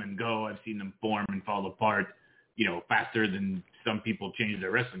factions come and go. I've seen them form and fall apart, faster than some people change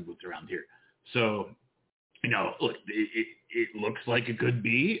their wrestling boots around here. So, look, it looks like it could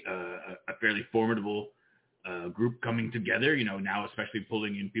be a fairly formidable group coming together, now especially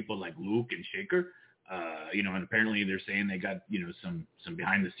pulling in people like Luke and Shaker, and apparently they're saying they got, some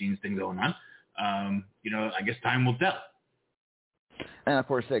behind-the-scenes thing going on. I guess time will tell. And, of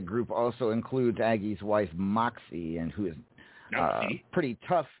course, that group also includes Aggie's wife, Moxie, and who is pretty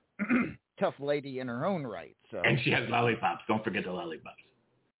tough tough lady in her own right. So. And she has lollipops. Don't forget the lollipops.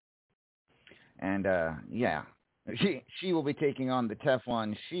 And, she will be taking on the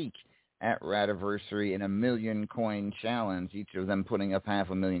Teflon Sheik at Radiversary in a 1,000,000 coin challenge, each of them putting up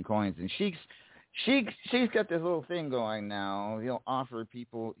 500,000 coins. And Sheik's got this little thing going now. He's offering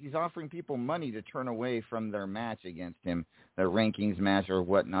people money to turn away from their match against him, their rankings match or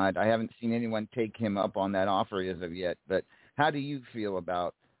whatnot. I haven't seen anyone take him up on that offer as of yet. But how do you feel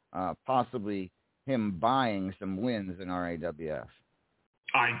about possibly him buying some wins in RAWF?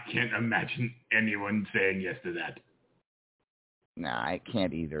 I can't imagine anyone saying yes to that. Nah, I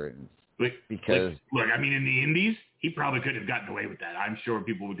can't either. Because look, I mean, in the Indies, he probably could have gotten away with that. I'm sure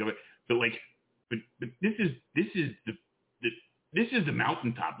people would go, but this is the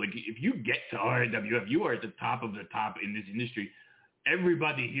mountaintop. Like, if you get to RAWF, you are at the top of the top in this industry.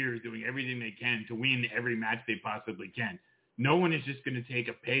 Everybody here is doing everything they can to win every match they possibly can. No one is just going to take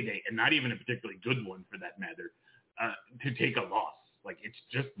a payday, and not even a particularly good one for that matter, to take a loss. Like, it's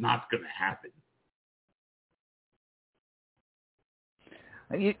just not going to happen.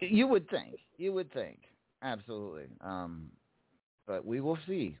 You would think. Absolutely. But we will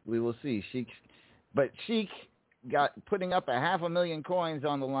see. Sheik got putting up 500,000 coins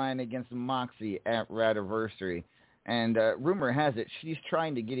on the line against Moxie at Radiversary. And rumor has it she's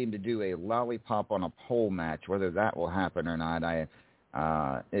trying to get him to do a lollipop on a pole match. Whether that will happen or not,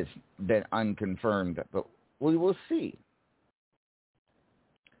 it's been unconfirmed. But we will see.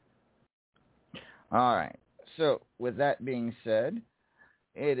 All right. So with that being said,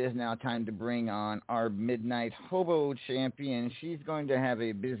 it is now time to bring on our Midnight Hobo champion. She's going to have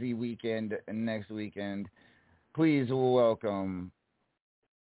a busy weekend next weekend. Please welcome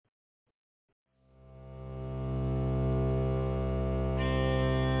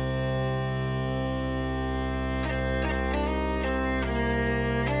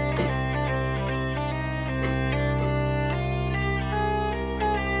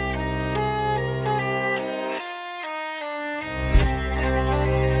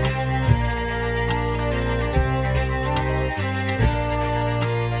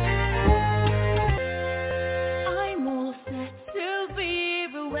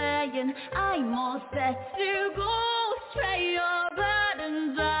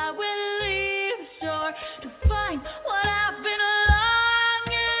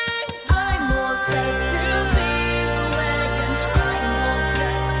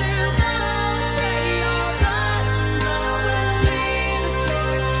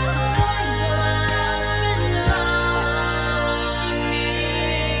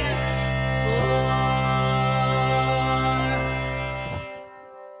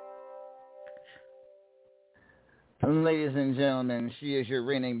ladies and gentlemen, she is your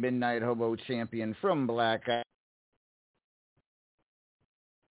reigning Midnight Hobo champion from Black Irish.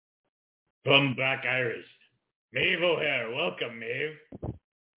 From Black Irish, Maeve O'Hare. Welcome, Maeve.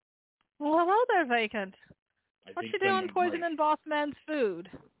 Well, hello there, Vacant. What you doing poisoning Boss Man's food?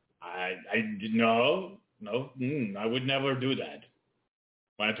 No, I would never do that.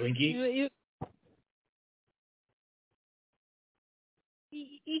 Want a Twinkie?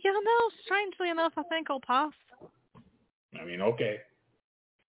 Strangely enough, I think I'll pass. I mean, okay.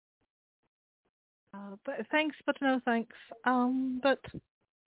 But thanks, but no thanks. But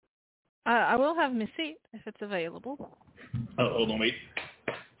I will have my seat if it's available. Oh, hold on, wait.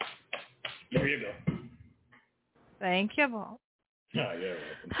 There you go. Thank you, Bob. Oh, you're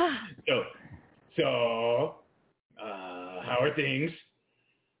welcome. So, how are things?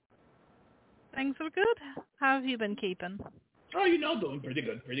 Things are good. How have you been keeping? Oh, doing pretty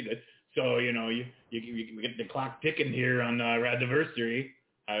good. So, you get the clock ticking here on Radiversary.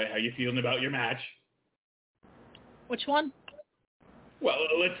 How you feeling about your match? Which one? Well,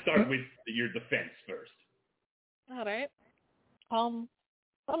 let's start with your defense first. All right. I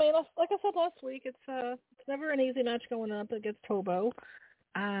mean, like I said last week, it's never an easy match going up against Hobo,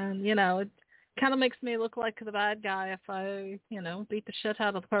 and it kind of makes me look like the bad guy if I beat the shit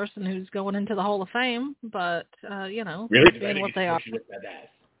out of the person who's going into the Hall of Fame. But really, being what they are.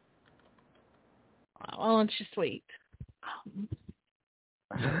 Well, aren't you sweet?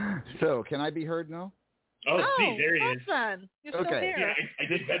 So, can I be heard now? Oh, see, there he is. Fun. You're still Okay. here. Yeah, I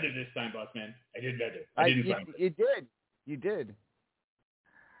did better this time, boss man. I did better. You did.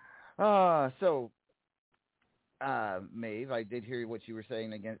 So, Maeve, I did hear what you were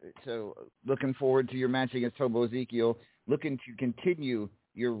saying again. So, looking forward to your match against Hobo Ezekiel. Looking to continue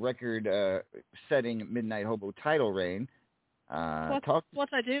your record-setting Midnight Hobo title reign. What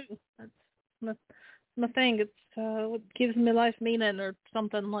I do. That's my thing. It's what gives me life meaning or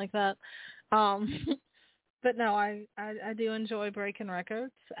something like that. But no, I do enjoy breaking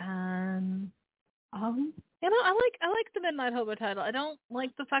records, and I like the Midnight Hobo title. I don't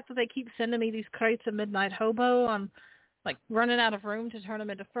like the fact that they keep sending me these crates of Midnight Hobo. I'm like running out of room to turn them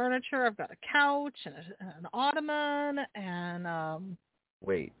into furniture. I've got a couch and an ottoman, and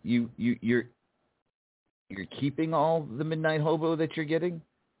Wait, you're keeping all the Midnight Hobo that you're getting?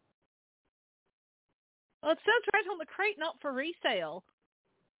 Well, it says right on the crate, not for resale.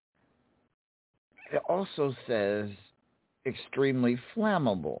 It also says extremely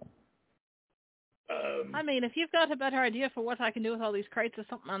flammable. I mean, if you've got a better idea for what I can do with all these crates or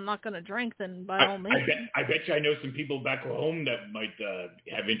something I'm not going to drink, then by all means. I bet you I know some people back home that might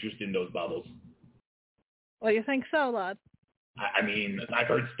have interest in those bottles. Well, you think so, lad? I mean, I've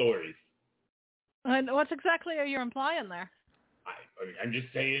heard stories. And what exactly are you implying there? I'm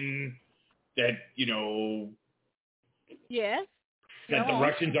just saying that, Yes? that the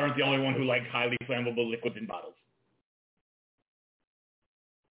Russians aren't the only one who like highly flammable liquids in bottles.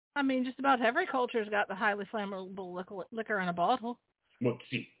 I mean, just about every culture's got the highly flammable liquor in a bottle. Well,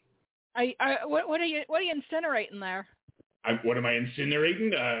 see. What are you incinerating there? What am I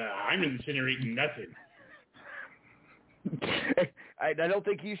incinerating? I'm incinerating nothing. I don't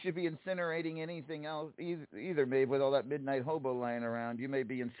think you should be incinerating anything else either, Maeve, with all that Midnight Hobo lying around. You may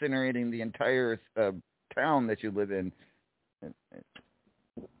be incinerating the entire town that you live in.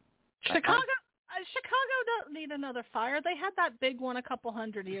 Chicago don't need another fire. They had that big one a couple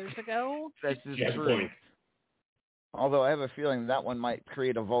 100 years ago. This is true. Although I have a feeling that one might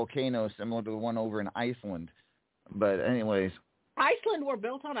create a volcano similar to the one over in Iceland. But anyways. Iceland were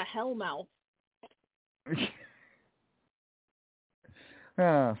built on a hellmouth.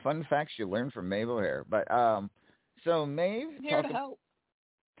 Fun facts you learn from Maeve O'Hare. But so Maeve, here to help.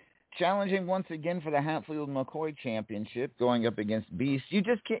 Challenging once again for the Hatfield-McCoy Championship, going up against Beast. You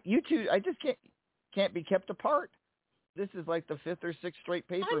two, I just can't be kept apart. This is like the 5th or 6th straight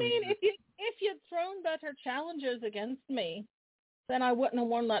paper. I mean, if you'd thrown better challenges against me, then I wouldn't have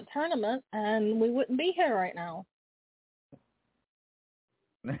won that tournament, and we wouldn't be here right now.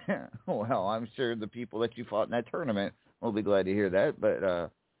 Well, I'm sure the people that you fought in that tournament will be glad to hear that.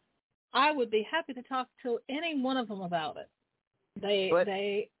 But I would be happy to talk to any one of them about it. They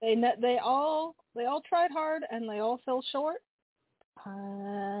all tried hard and they all fell short.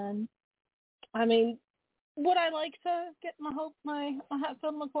 I mean, would I like to get my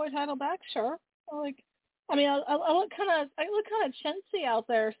Hatfield McCoy title back? Sure. I look kind of chintzy out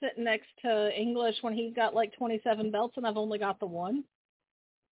there sitting next to English when he's got like 27 belts and I've only got the one.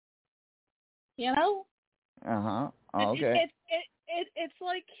 Okay. It's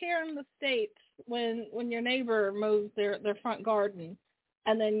like here in the States when your neighbor mows their front garden,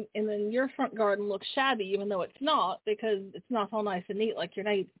 and then your front garden looks shabby even though it's not, because it's not all nice and neat like your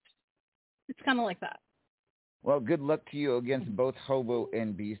neighbor's. It's kind of like that. Well, good luck to you against both Hobo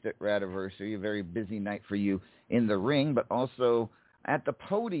and Beast at Radiversary. A very busy night for you in the ring, but also at the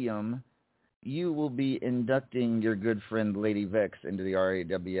podium, you will be inducting your good friend Lady Vex into the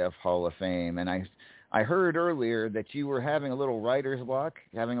RAWF Hall of Fame. And I heard earlier that you were having a little writer's block,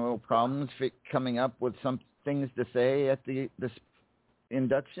 having a little problems coming up with some things to say at this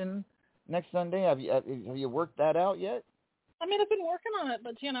induction next Sunday. Have you worked that out yet? I mean, I've been working on it,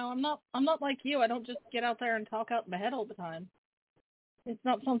 but I'm not like you. I don't just get out there and talk out my head all the time. It's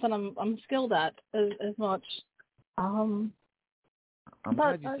not something I'm skilled at as much. I'm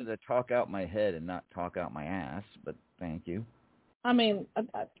glad you said to talk out my head and not talk out my ass, but thank you. I mean,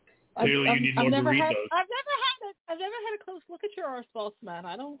 clearly you need more burritos. I've never had a close look at your arse balls, man.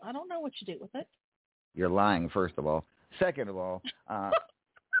 I don't know what you do with it. You're lying, first of all. Second of all,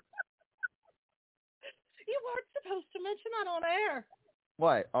 you weren't supposed to mention that on air.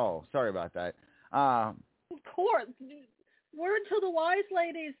 What? Oh, sorry about that. Of course. word to the wise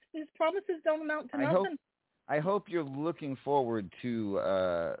ladies. These promises don't amount to nothing. I hope you're looking forward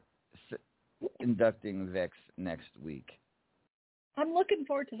to inducting Vex next week. I'm looking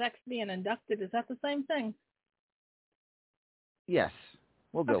forward to Vex being inducted. Is that the same thing? Yes,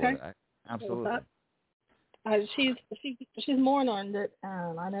 we'll go with that. Absolutely. She's more learned it,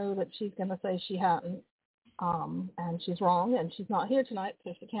 and I know that she's going to say she hadn't, and she's wrong, and she's not here tonight,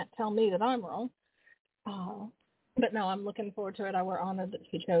 so she can't tell me that I'm wrong. But no, I'm looking forward to it. We're honored that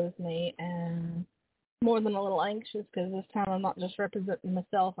she chose me, and more than a little anxious, because this time I'm not just representing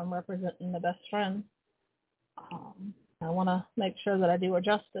myself, I'm representing my best friend. I want to make sure that I do her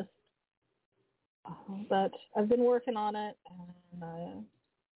justice. But I've been working on it, and I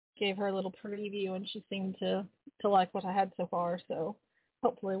gave her a little preview, and she seemed to like what I had so far, so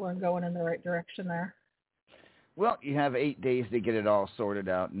hopefully we're going in the right direction there. Well, you have 8 days to get it all sorted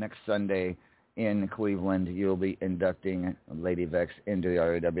out. Next Sunday in Cleveland, you'll be inducting Lady Vex into the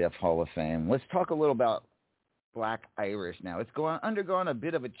RAWF Hall of Fame. Let's talk a little about Black Irish now. It's undergone a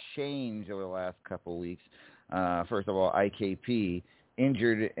bit of a change over the last couple of weeks. First of all, IKP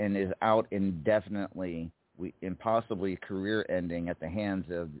injured and is out indefinitely, and possibly career-ending at the hands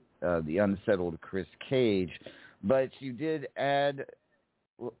of the unsettled Chris Cage. But you did add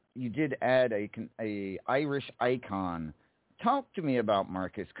a Irish icon. Talk to me about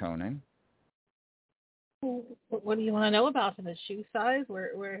Marcus Conan. What do you want to know about him? His shoe size,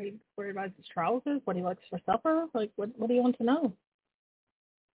 where he rides his trousers, what he likes for supper? Like, what do you want to know?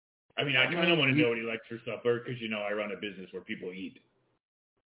 I mean, I kind of want to know what he likes for supper because, I run a business where people eat.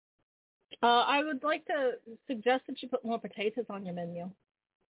 I would like to suggest that you put more potatoes on your menu.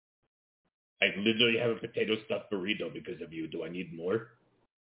 I literally have a potato stuffed burrito because of you. Do I need more?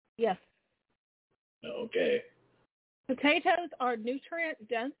 Yes. Okay. Potatoes are nutrient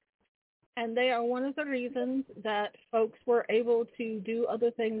dense, and they are one of the reasons that folks were able to do other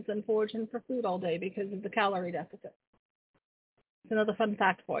things than foraging for food all day because of the calorie deficit. It's another fun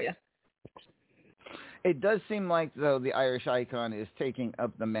fact for you. It does seem like, though, the Irish icon is taking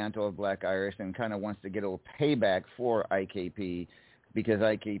up the mantle of Black Irish and kind of wants to get a little payback for IKP because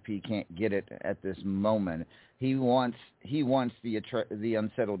IKP can't get it at this moment. He wants the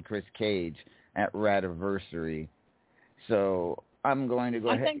unsettled Chris Cage at Radiversary. So I'm going to go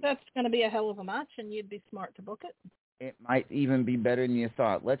ahead. I think that's going to be a hell of a match, and you'd be smart to book it. It might even be better than you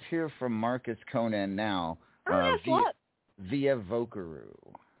thought. Let's hear from Marcus Conan now via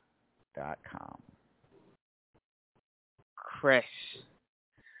Vocaroo.com.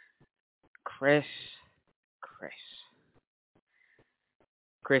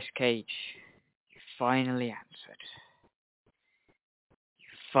 Chris Cage, you finally answered. You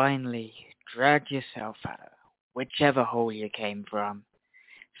finally dragged yourself out of whichever hole you came from,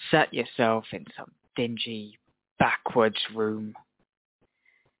 sat yourself in some dingy, backwards room,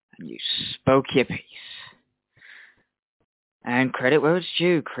 and you spoke your piece. And credit where it's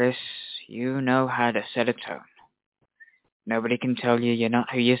due, Chris. You know how to set a tone. Nobody can tell you're not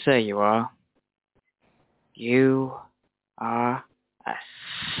who you say you are. You are a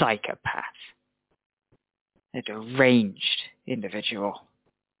psychopath. A deranged individual.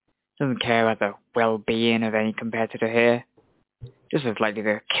 Doesn't care about the well-being of any competitor here. Just as likely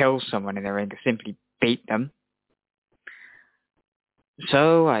to kill someone in the ring to simply beat them.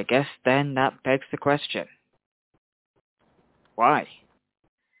 So, I guess then that begs the question. Why?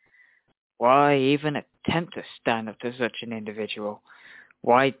 Why even attempt to stand up to such an individual?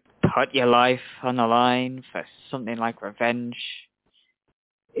 Why put your life on the line for something like revenge?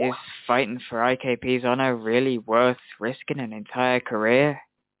 Is fighting for IKP's honor really worth risking an entire career?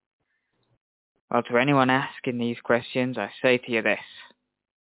 Well, to anyone asking these questions, I say to you this.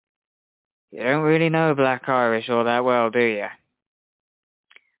 You don't really know Black Irish all that well, do you?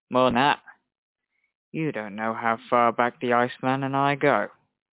 More than that, you don't know how far back the Iceman and I go.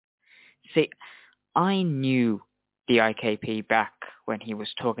 See, I knew the IKP back when he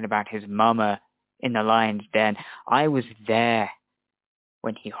was talking about his mama in the lion's den. I was there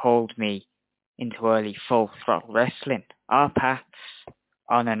when he hauled me into early full-throttle wrestling. Our paths,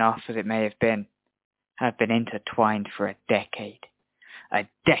 on and off as it may have been intertwined for a decade. A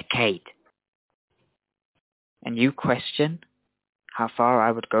decade! And you question how far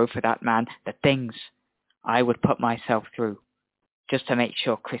I would go for that man, the things I would put myself through, just to make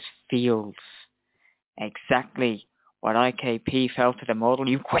sure Chris feels exactly what IKP felt at Immortal.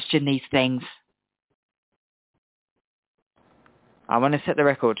 You question these things. I want to set the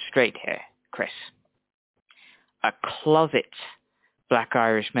record straight here, Chris. A closet Black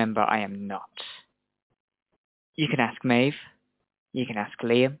Irish member I am not. You can ask Maeve. You can ask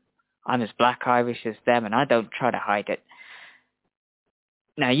Liam. I'm as Black Irish as them, and I don't try to hide it.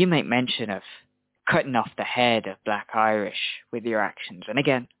 Now, you make mention of cutting off the head of Black Irish with your actions, and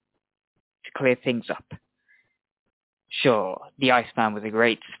again, to clear things up. Sure, the Iceman was a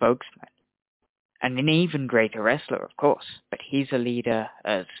great spokesman, and an even greater wrestler, of course, but he's a leader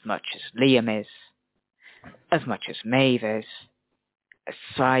as much as Liam is, as much as Maeve is, as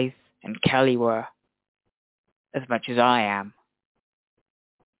Scythe and Kelly were, as much as I am.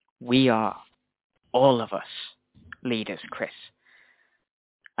 We are, all of us, leaders, Chris.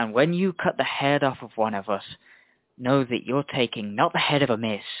 And when you cut the head off of one of us, know that you're taking not the head of a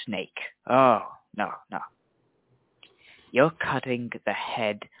mere snake. Oh, no. You're cutting the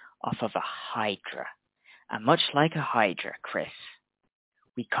head off of a hydra. And much like a hydra, Chris,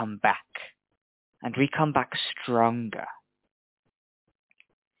 we come back. And we come back stronger.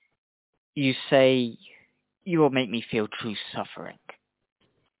 You say you will make me feel true suffering.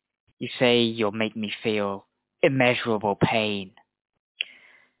 You say you'll make me feel immeasurable pain.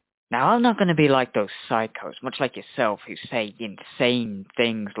 Now, I'm not going to be like those psychos, much like yourself, who say insane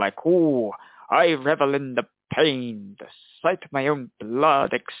things like, "Oh, I revel in the pain. The sight of my own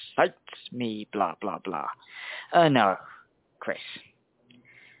blood excites me, blah, blah, blah." No, Chris.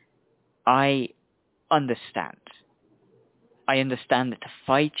 I understand. I understand that to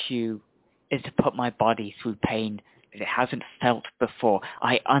fight you is to put my body through pain that it hasn't felt before.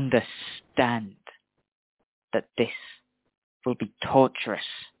 I understand that this will be torturous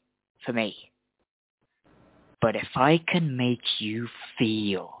for me. But if I can make you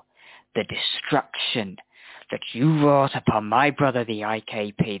feel the destruction that you wrought upon my brother the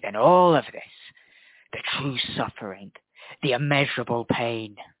IKP, then all of this, the true suffering, the immeasurable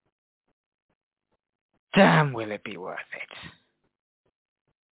pain, damn will it be worth it.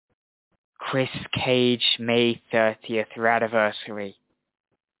 Chris Cage, May 30th, Radiversary.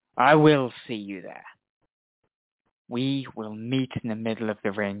 I will see you there. We will meet in the middle of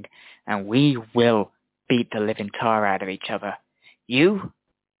the ring, and we will beat the living tar out of each other. You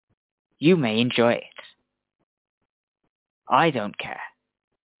may enjoy it. I don't care.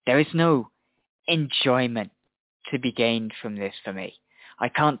 There is no enjoyment to be gained from this for me. I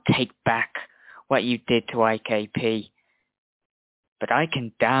can't take back what you did to IKP, but I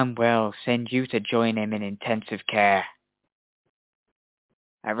can damn well send you to join him in intensive care.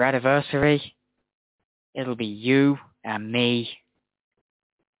 At Radiversary, it'll be you and me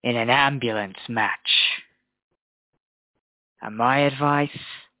in an ambulance match. And my advice,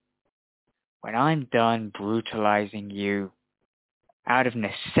 when I'm done brutalizing you, out of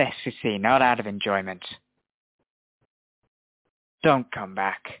necessity, not out of enjoyment, don't come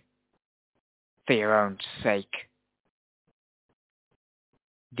back for your own sake.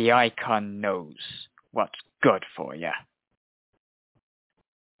 The icon knows what's good for you.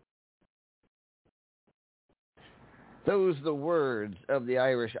 Those are the words of the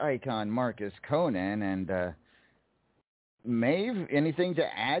Irish icon Marcus Conan. And Maeve, anything to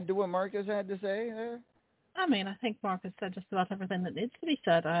add to what Marcus had to say there? I mean, I think Marcus said just about everything that needs to be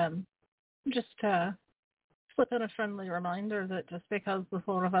said. Just slip in a friendly reminder that just because the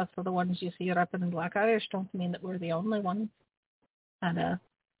four of us are the ones you see repping in Black Irish don't mean that we're the only ones. And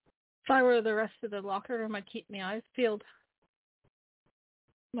if I were the rest of the locker room, I'd keep my eyes peeled.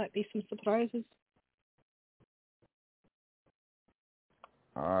 Might be some surprises.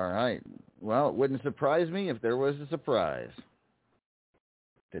 All right. Well, it wouldn't surprise me if there was a surprise.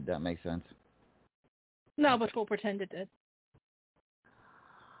 Did that make sense? No, but we'll pretend it did.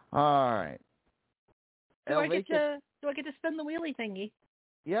 All right. Do I get to spin the wheelie thingy?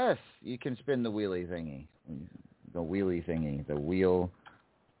 Yes, you can spin the wheelie thingy. The wheelie thingy. The wheel.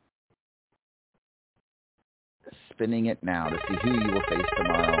 Spinning it now to see who you will face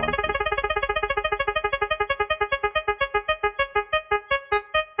tomorrow on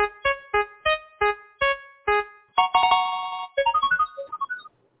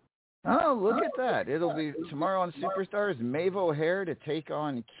Oh, look at that. It'll be tomorrow on Superstars, Maeve O'Hare to take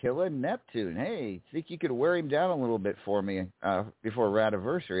on Killa Neptune. Hey, think you could wear him down a little bit for me before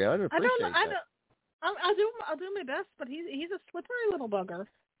Radiversary? I'd appreciate that. I'll do my best, but he's a slippery little bugger.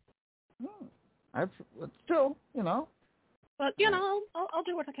 Still, you know. But, you know, I'll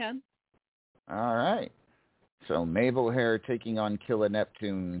do what I can. All right. So Maeve O'Hare taking on Killa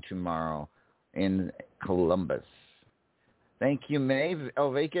Neptune tomorrow in Columbus. Thank you, Maeve.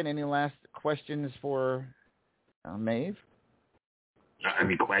 Elvacan, any last questions for Maeve? I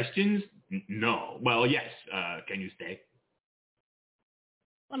mean, questions? No. Well, yes. Can you stay?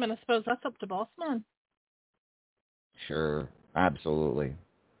 I mean, I suppose that's up to Boss Man. Sure. Absolutely.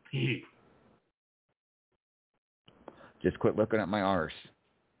 Just quit looking at my arse.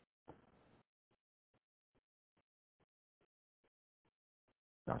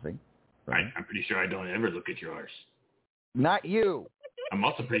 Nothing. I'm pretty sure I don't ever look at your arse. Not you. I'm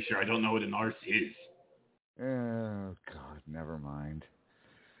also pretty sure I don't know what an arse is. Oh, God, never mind.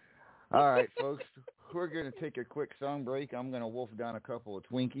 All right, folks, we're going to take a quick song break. I'm going to wolf down a couple of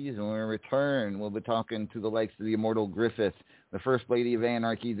Twinkies, and when we return, we'll be talking to the likes of the Immortal Griffith, the First Lady of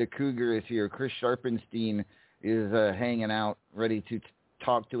Anarchy. The Cougar is here. Chris Sharpenstein is hanging out, ready to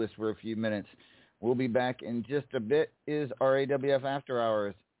talk to us for a few minutes. We'll be back in just a bit. Is RAWF After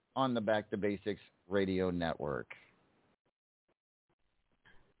Hours on the Back to Basics Radio Network.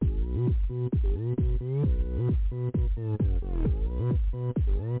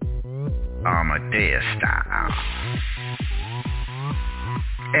 Amadeus style,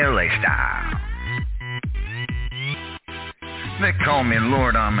 LA style. They call me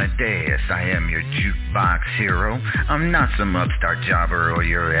Lord Amadeus, I am your jukebox hero. I'm not some upstart jobber or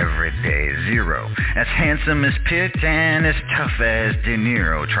your everyday zero. As handsome as Pitt and as tough as De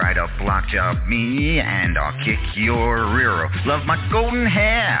Niro. Try to block job me and I'll kick your rear. Love my golden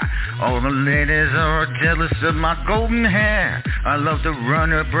hair, all the ladies are jealous of my golden hair. I love to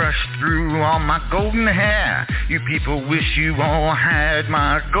run a brush through all my golden hair. You people wish you all had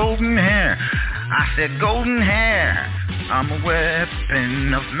my golden hair. I said golden hair, I'm a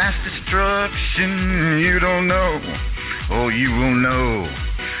weapon of mass destruction. You don't know, oh you will know.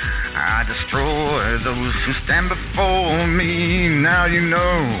 I destroy those who stand before me, now you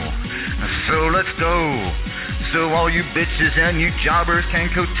know. So let's go, so all you bitches and you jobbers can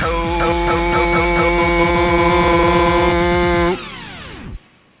go toe.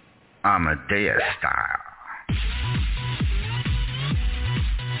 Amadeus style.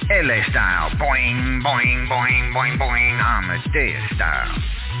 LA style, boing, boing, boing, boing, boing, Amadeus style.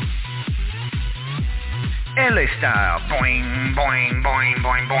 LA style, boing, boing, boing,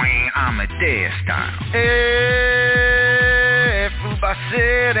 boing, boing, Amadeus style. Fuba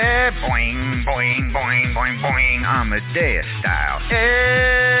City, boing, boing, boing, boing, boing, Amadeus style.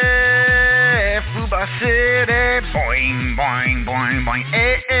 Fuba City, boing, boing, boing, boing,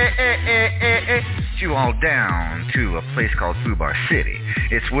 you all down to a place called Fubar City.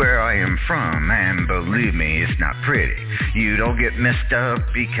 It's where I am from, and believe me, it's not pretty. You don't get messed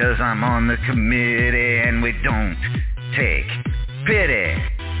up because I'm on the committee, and we don't take pity.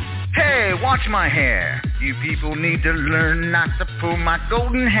 Hey, watch my hair. You people need to learn not to pull my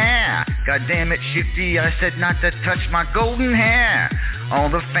golden hair. God damn it, Shifty, I said not to touch my golden hair. All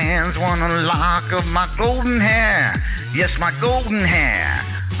the fans want a lock of my golden hair. Yes, my golden hair.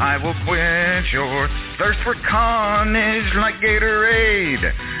 I will quench your thirst for carnage like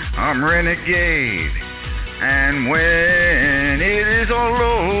Gatorade. I'm renegade. And when it is all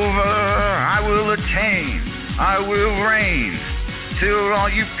over, I will attain, I will reign, till all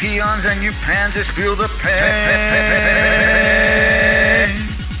you peons and you pansies feel the pain.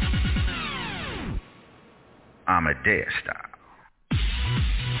 Amadeus style.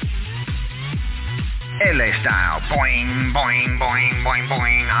 LA style, boing, boing, boing, boing,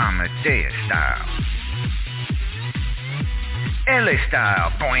 boing, Amadeus style. LA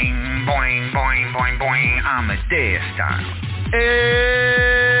style, boing, boing, boing, boing, boing, Amadeus style.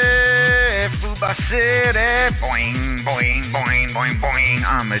 Fuba City, boing, boing, boing, boing, boing,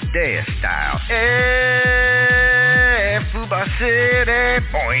 Amadeus style. Fuba City,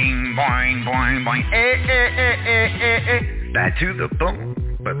 boing, boing, boing, boing, Bad to the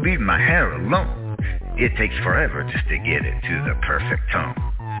bone, but leave my hair alone. It takes forever just to get it to the perfect tone.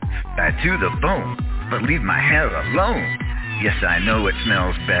 Bad to the bone, but leave my hair alone. Yes, I know it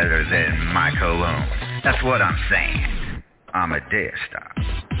smells better than my cologne. That's what I'm saying. Amadeus style.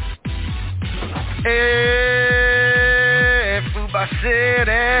 Fuba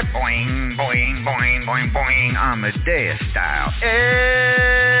City, boing, boing, boing, boing, boing, Amadeus style.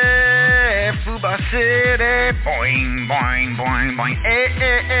 Fuba City, boing, boing, boing, boing,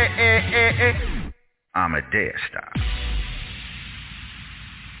 Amadeus style.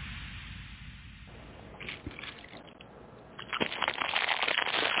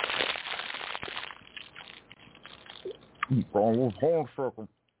 Hold a second.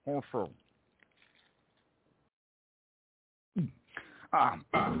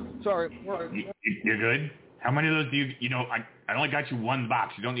 Sorry. You're good? How many of those do you know, I only got you one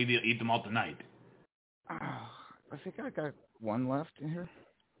box. You don't need to eat them all tonight. I think I got one left in here.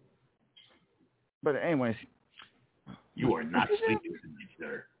 But anyways. You are not sleeping tonight,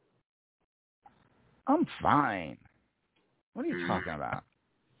 sir. I'm fine. What are you talking about?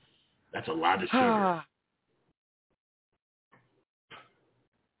 That's a lot of sugar.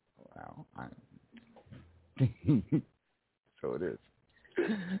 Well, so it is.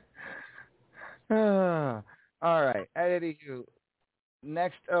 All right. Anywho,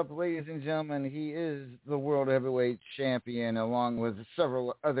 Next up, ladies and gentlemen, he is the World Heavyweight Champion, along with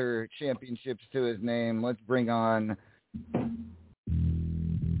several other championships to his name. Let's bring on...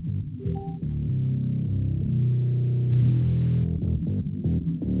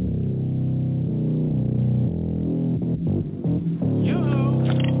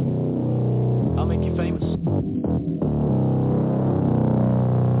 I'll make you famous.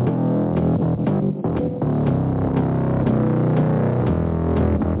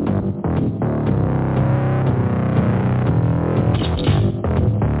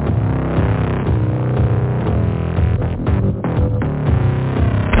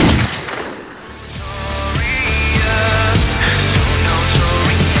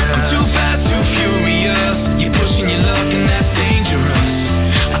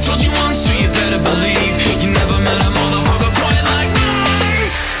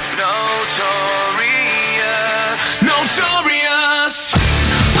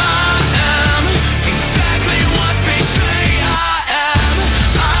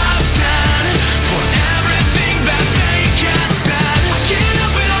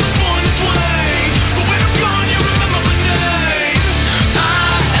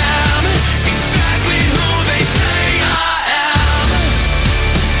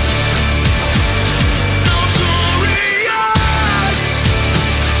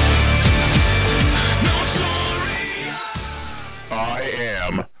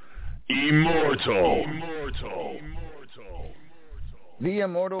 The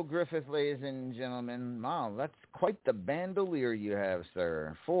Immortal Griffith, ladies and gentlemen. Wow, that's quite the bandolier you have,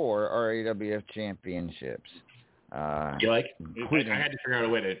 sir, for RAWF championships. You like? I had to figure out a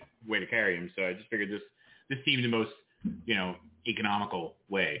way to carry him, so I just figured this seemed the most, economical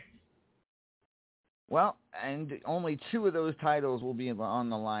way. Well, and only 2 of those titles will be on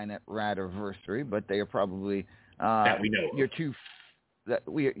the line at Radiversary, but they are probably that we know your two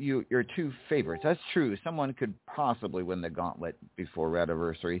favorites. That's true. Someone could possibly win the gauntlet before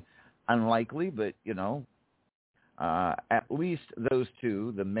Radiversary. Unlikely, but at least those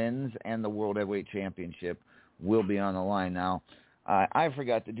 2, the men's and the World Heavyweight Championship, will be on the line. Now, I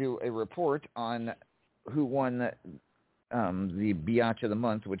forgot to do a report on who won the Biatch of the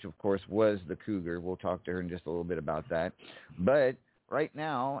Month, which of course was the Cougar. We'll talk to her in just a little bit about that. But right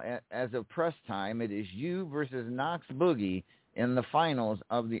now, as of press time, it is you versus Knox Boogie in the finals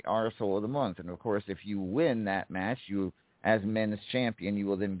of the Arsehole of the Month. And of course, if you win that match, you, as men's champion, you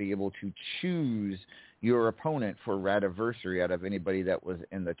will then be able to choose your opponent for Radiversary out of anybody that was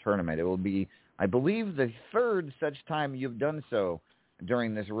in the tournament. It will be, I believe, the 3rd such time you've done so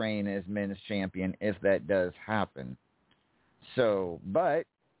during this reign as men's champion, if that does happen. So, but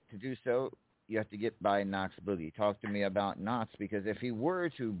to do so, you have to get by Knox Boogie. Talk to me about Knox, because if he were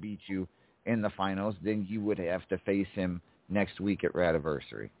to beat you in the finals, then you would have to face him next week at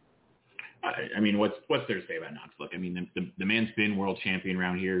Radiversary. I mean, what's there to say about Knox? Look, I mean, the man's been world champion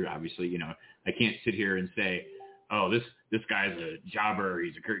around here. Obviously, I can't sit here and say, oh, this guy's a jobber,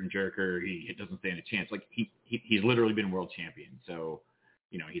 he's a curtain jerker, he doesn't stand a chance. Like he's literally been world champion. So,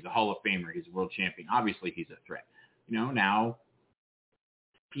 he's a Hall of Famer, he's a world champion. Obviously, he's a threat. Now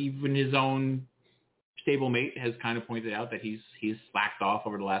even his own stablemate has kind of pointed out that he's slacked off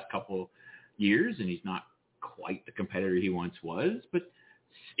over the last couple years, and he's not quite the competitor he once was, but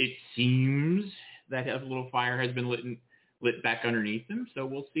it seems that a little fire has been lit back underneath him. So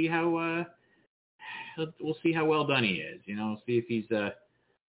we'll see how well done he is. See if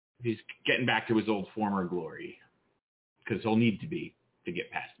he's getting back to his old former glory, because he'll need to be to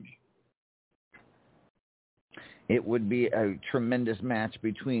get past me. It would be a tremendous match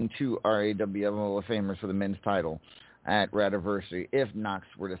between 2 RAWF Hall of Famers for the men's title at Radiversary if Knox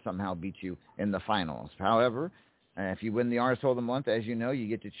were to somehow beat you in the finals. However, if you win the Arsehole of the Month, as you know, you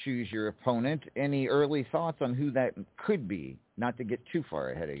get to choose your opponent. Any early thoughts on who that could be, not to get too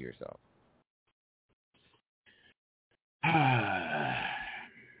far ahead of yourself?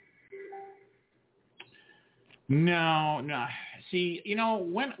 No. See,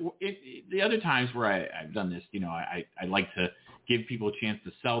 the other times where I've done this, I like to give people a chance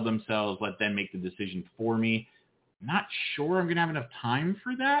to sell themselves, let them make the decision for me. Not sure I'm going to have enough time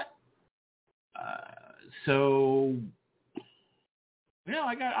for that. So,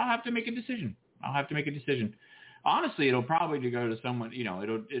 I'll have to make a decision. Honestly, it'll probably go to someone,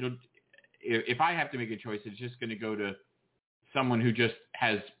 it'll, if I have to make a choice, it's just going to go to someone who just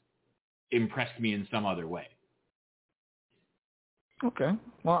has impressed me in some other way. Okay.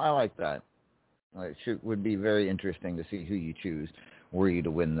 Well, I like that. It would be very interesting to see who you choose were you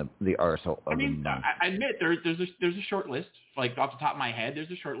to win the Arsehole of the Month. I admit there's a short list. Like off the top of my head, there's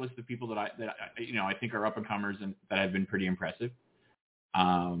a short list of people that I think are up and comers and that have been pretty impressive.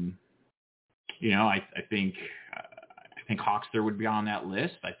 I think Hawkster would be on that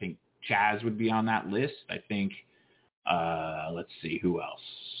list. I think Chaz would be on that list. I think, let's see, who else?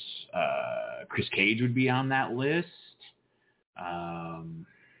 Chris Cage would be on that list.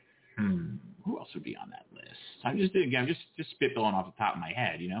 Who else would be on that list? I'm just spitballing off the top of my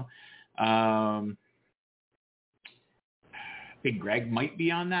head, Big Greg might be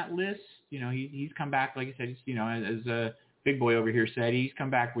on that list. He's come back, like I said, as a Big Boy over here said, he's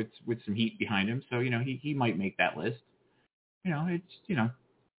come back with some heat behind him. So, he might make that list. I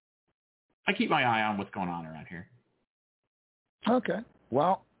keep my eye on what's going on around here. Okay.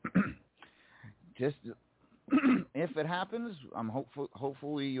 Well, just if it happens,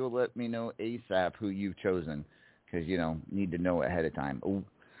 hopefully you'll let me know ASAP who you've chosen, because, need to know ahead of time.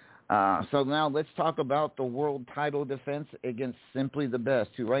 So now let's talk about the world title defense against Simply the Best,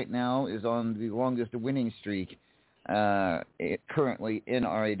 who right now is on the longest winning streak currently in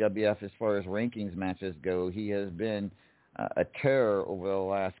RAWF as far as rankings matches go. He has been a terror over the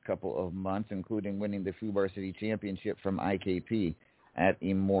last couple of months, including winning the Radiversary Championship from IKP at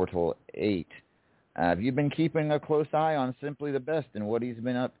Immortal 8. Have you been keeping a close eye on Simply the Best and what he's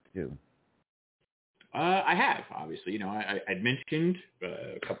been up to? I have, obviously. I'd mentioned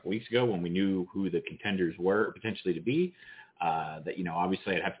a couple weeks ago when we knew who the contenders were potentially to be, that,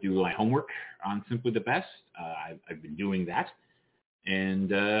 obviously I'd have to do my homework on Simply the Best. I've been doing that.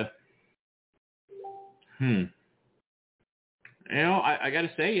 And, I got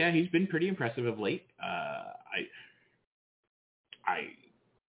to say, yeah, he's been pretty impressive of late.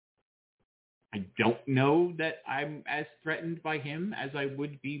 I don't know that I'm as threatened by him as I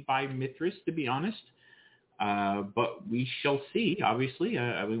would be by Mithras, to be honest. But we shall see, obviously.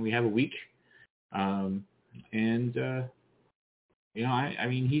 We have a week. He's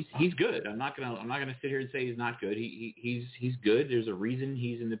good. I'm not gonna sit here and say he's not good. He's good. There's a reason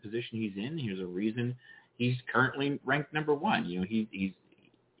he's in the position he's in. There's a reason he's currently ranked number one.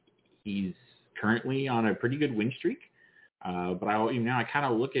 He's currently on a pretty good win streak. But I kind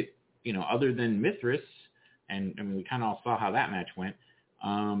of look at, other than Mithras, and we kind of all saw how that match went.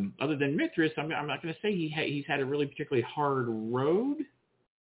 Other than Mithras, I'm not going to say he's had a really particularly hard road.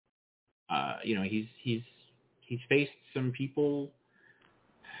 He's faced some people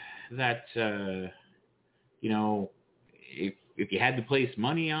that, if you had to place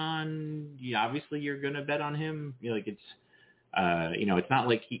money on, obviously you're going to bet on him. It's not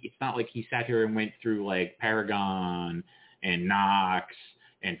like he sat here and went through like Paragon and Knox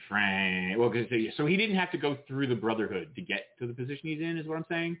and Frank. Well, so he didn't have to go through the Brotherhood to get to the position he's in, is what I'm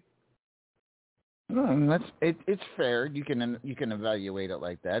saying. It's fair. You can evaluate it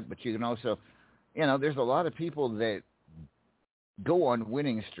like that, but you can also, there's a lot of people that go on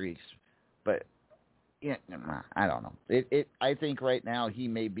winning streaks, but I don't know. I think right now he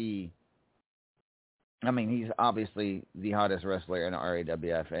may be. He's obviously the hottest wrestler in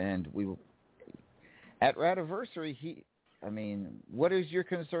RAWF, and at Radiversary what is your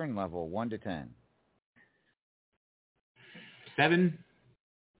concern level, 1 to 10? 7.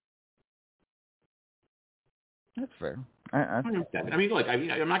 That's fair. I'm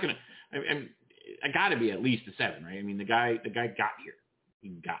not gonna. I got to be at least a 7, right? The guy got here. He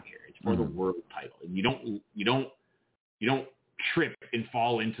got here. It's for the world title, and you don't trip and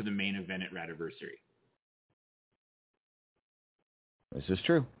fall into the main event at Radiversary. This is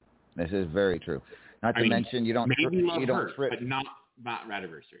true. This is very true. Not to mention you don't trip, but not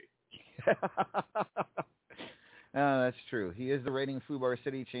Radiversary. That's true. He is the reigning Fubar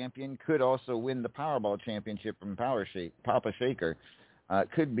City champion. Could also win the Powerball championship from Papa Shaker.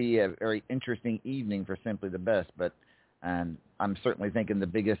 Could be a very interesting evening for Simply the Best. But I'm certainly thinking the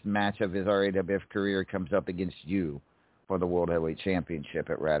biggest match of his RAWF career comes up against you for the World Heavyweight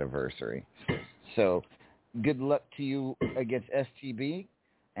Championship at Radiversary. So good luck to you against STB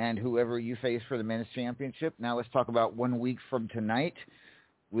and whoever you face for the men's championship. Now let's talk about 1 week from tonight,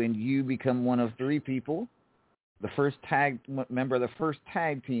 when you become one of 3 people, the first member of the first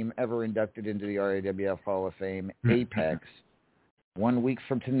tag team ever inducted into the RAWF Hall of Fame, Apex. 1 week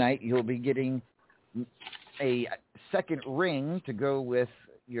from tonight, you'll be getting a second ring to go with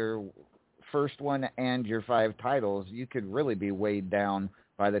your first one and your 5 titles. You could really be weighed down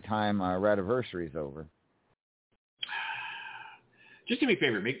by the time Radiversary is over. Just do me a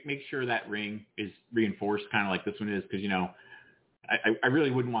favor, make sure that ring is reinforced, kind of like this one is, because I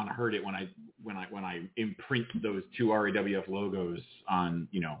really wouldn't want to hurt it when I imprint those 2 RAWF logos on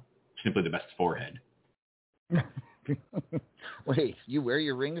Simply the Best's forehead. Wait, you wear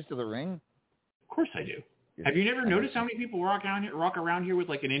your rings to the ring? Of course I do. Have you never noticed how many people walk around here with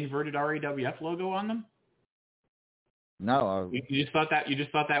like an inverted RAWF logo on them? No. You just thought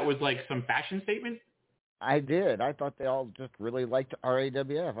that was like some fashion statement? I did. I thought they all just really liked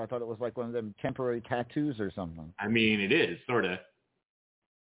RAWF. I thought it was like one of them temporary tattoos or something. I mean, it is, sort of.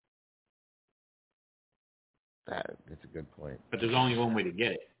 That's a good point. But there's only one way to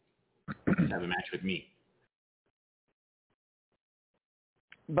get it. Have a match with me.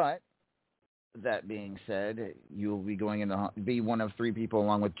 But that being said, you'll be going be one of 3 people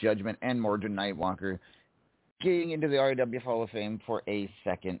along with Judgment and Mordred Nightwalker getting into the RAWF Hall of Fame for a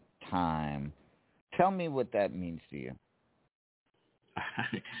second time. Tell me what that means to you.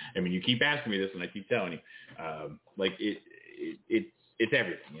 I mean, you keep asking me this, and I keep telling you, like it's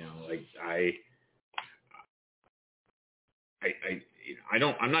everything, you know. Like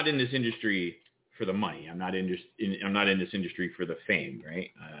I'm not in this industry for the money. I'm not in this industry for the fame,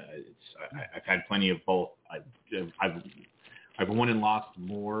 right? I've had plenty of both. I've won and lost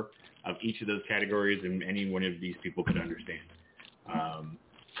more of each of those categories than any one of these people could understand.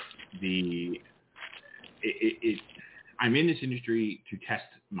 I'm in this industry to test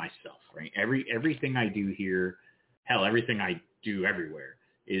myself, right? Everything I do here, hell, everything I do everywhere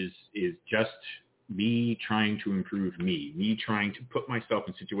is just me trying to improve me trying to put myself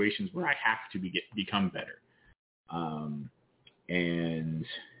in situations where I have to become better. And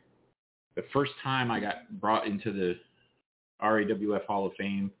the first time I got brought into the RAWF Hall of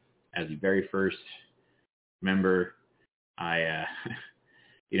Fame as the very first member, I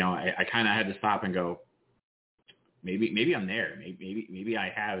kind of had to stop and go, maybe I'm there. Maybe I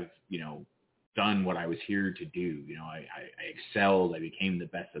have, done what I was here to do. I excelled. I became the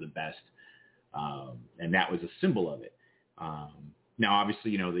best of the best. And that was a symbol of it. Now,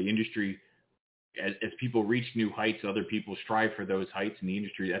 obviously, the industry, as people reach new heights, other people strive for those heights in the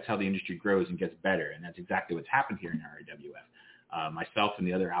industry. That's how the industry grows and gets better. And that's exactly what's happened here in RAWF. Myself and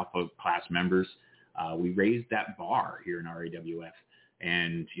the other Alpha class members, we raised that bar here in RAWF.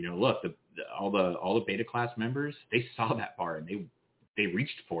 And, look, all the Beta class members, they saw that bar and they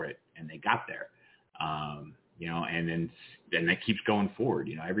reached for it and they got there. And then that keeps going forward.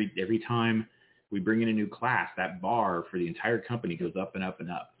 Every time we bring in a new class, that bar for the entire company goes up and up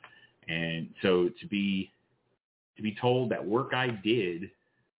and up. And so to be told that work I did,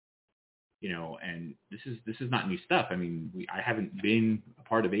 and this is not new stuff. I mean, I haven't been a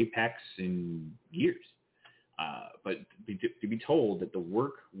part of Apex in years. But to be told that the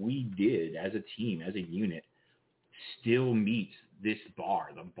work we did as a team, as a unit, still meets this bar,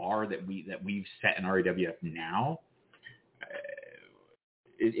 the bar that we've set in RAWF now,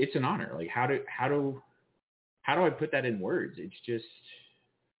 it's an honor. Like how do I put that in words? It's just,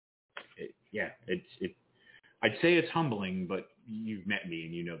 I'd say it's humbling, but you've met me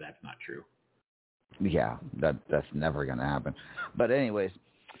and you know that's not true. Yeah, that's never going to happen. But anyways,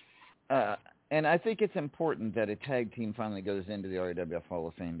 and I think it's important that a tag team finally goes into the RAWF Hall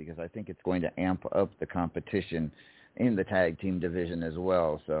of Fame because I think it's going to amp up the competition in the tag team division as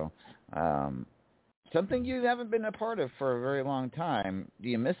well. So something you haven't been a part of for a very long time. Do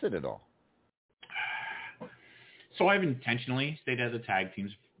you miss it at all? So I've intentionally stayed out of the tag team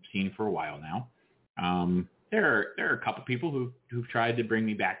scene for a while now. There are a couple people who've tried to bring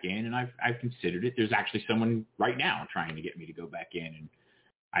me back in, and I've considered it. There's actually someone right now trying to get me to go back in, and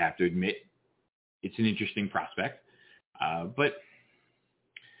I have to admit it's an interesting prospect. But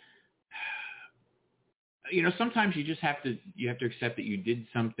sometimes you just have to accept that you did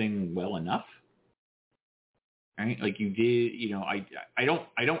something well enough, right? Like you did. I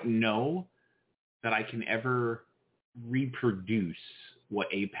don't know that I can ever reproduce what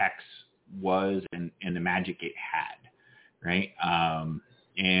Apex was and the magic it had, right?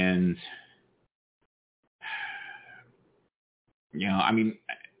 And I mean,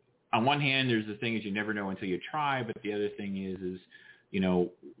 on one hand, there's the thing is you never know until you try, but the other thing is do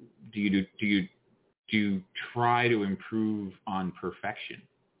you try to improve on perfection?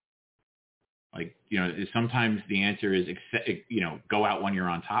 Like, sometimes the answer is go out when you're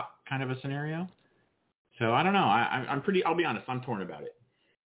on top kind of a scenario. So I don't know. I'll be honest, I'm torn about it.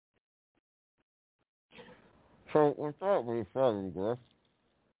 So with that being said, Griff,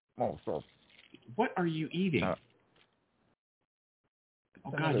 what are you eating? Oh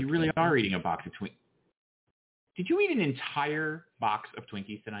God, you really are eating a box of Twinkies. Did you eat an entire box of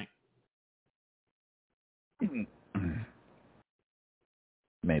Twinkies tonight?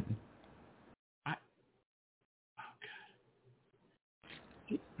 Maybe.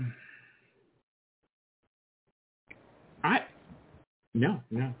 No,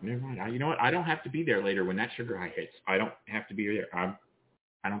 never mind. You know what? I don't have to be there later when that sugar high hits. I don't have to be there.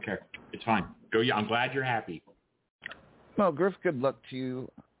 I don't care. It's fine. Go. I'm glad you're happy. Well, Griff, good luck to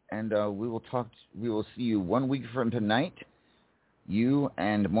you and we will talk. We will see you 1 week from tonight. You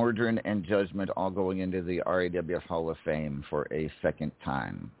and Mordrin and Judgment all going into the RAWF Hall of Fame for a second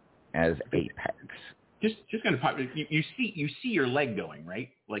time as Apex. Just kind of pop. You see your leg going, right?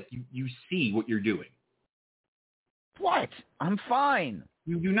 Like you see what you're doing. What? I'm fine.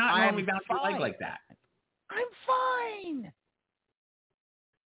 You do not normally bounce your leg like that. I'm fine.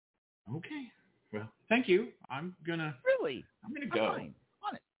 Okay. Well, thank you. I'm gonna go. Fine.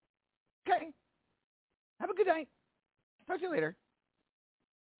 On it. Okay. Have a good night. Talk to you later.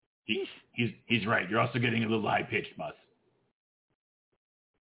 He's right. You're also getting a little high pitched, Buzz.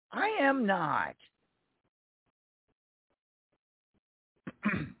 I am not.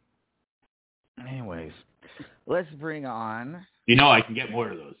 Anyways, let's bring on. I can get more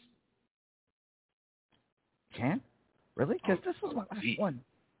of those. Can? Really? Because this was my last one.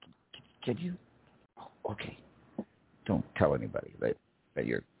 Can you? Oh, okay. Don't tell anybody that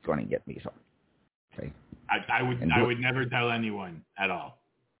you're going to get me some. Okay. I would never tell anyone at all.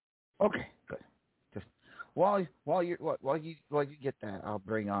 Okay, good. Just while you get that, I'll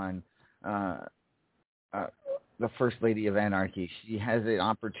bring on the First Lady of Anarchy. She has an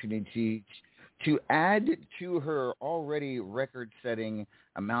opportunity to add to her already record-setting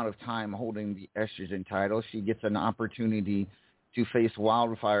amount of time holding the estrogen title. She gets an opportunity to face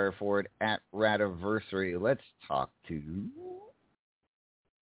Wildfire for it at Radiversary. Let's talk to...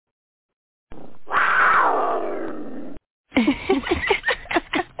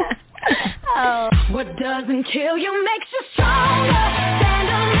 Oh. What doesn't kill you makes you stronger. Stand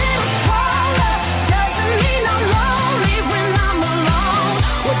a little taller. Doesn't mean I'm lonely when I'm alone.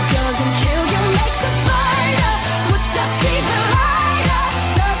 What doesn't kill you makes you brighter. What just keep it lighter.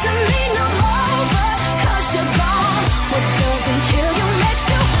 Doesn't mean I'm over, 'cause you're gone. What doesn't kill you makes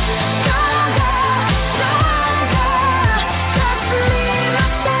you stronger, stronger. Just me,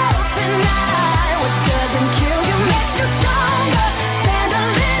 myself, and I. What doesn't kill you makes you stronger. Stand a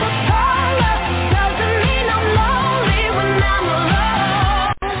little taller. Doesn't mean I'm lonely when I'm alone.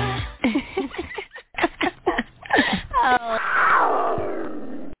 Oh.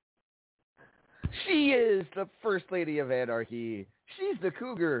 She is the First Lady of Anarchy. She's the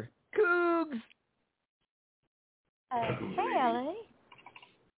Cougar. Cougs! Hey, Ellie.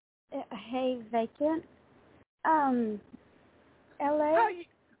 Hey, Vacant. Ellie?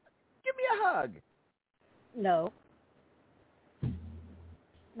 Give me a hug. No.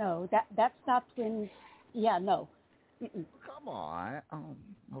 No, that stops when... Yeah, no. Mm-mm. Come on.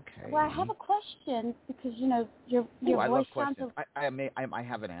 Okay. Well, I have a question because, your I voice love sounds... questions. I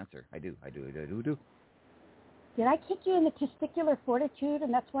have an answer. I do. Did I kick you in the testicular fortitude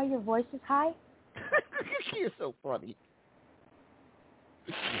and that's why your voice is high? You're so funny.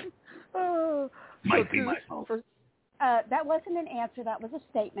 Might be my fault. That wasn't an answer. That was a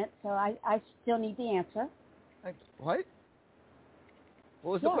statement, so I still need the answer. What?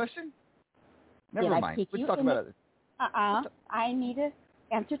 What was the question? Never Did I mind. kick Let's you talk in about it. I need an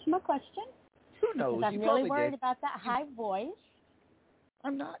answer to my question. Who knows? Because I'm You really probably worried did. about that high voice.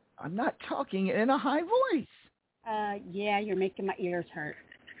 I'm not talking in a high voice. Yeah, you're making my ears hurt.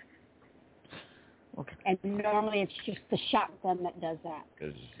 Okay. And normally it's just the shotgun that does that.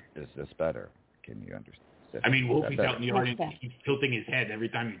 Is this better? Can you understand? I mean, Wolfie's out in the audience. He keeps tilting his head every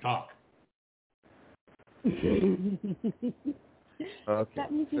time you talk. Okay.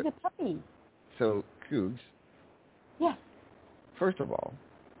 That means he's a puppy. So, Cougs. Yeah. First of all,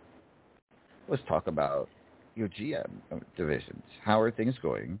 let's talk about your GM divisions. How are things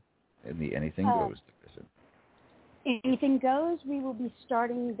going in the Anything Goes division? Anything Goes, we will be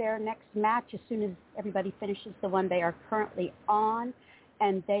starting their next match as soon as everybody finishes the one they are currently on,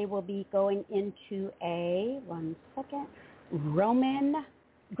 and they will be going into a,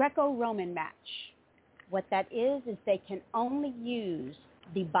 Greco-Roman match. What that is they can only use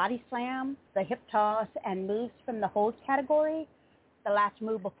the body slam, the hip toss, and moves from the hold category. The last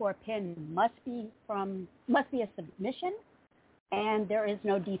move before a pin must be a submission, and there is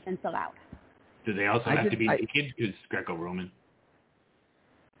no defense allowed. Do they also have to be naked because Greco-Roman?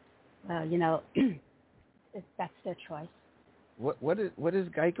 Well, that's their choice. What is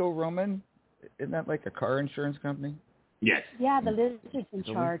Geico-Roman? Isn't that like a car insurance company? Yes. Yeah, the lizard's in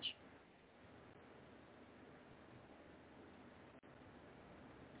charge.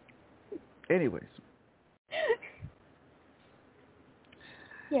 Anyways.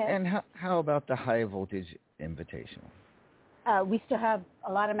 Yeah. And how about the High Voltage Invitational? We still have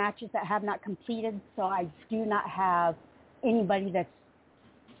a lot of matches that have not completed, so I do not have anybody that's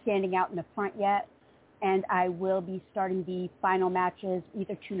standing out in the front yet, and I will be starting the final matches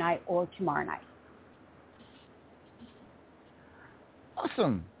either tonight or tomorrow night.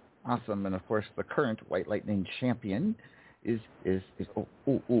 Awesome. Awesome. And of course, the current White Lightning champion is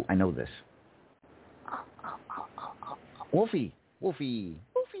I know this. Wolfie.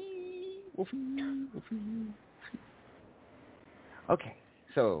 Okay,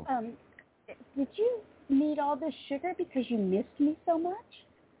 so. Did you need all this sugar because you missed me so much?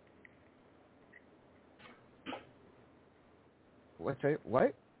 What?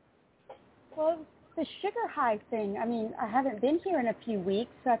 Well, the sugar high thing. I mean, I haven't been here in a few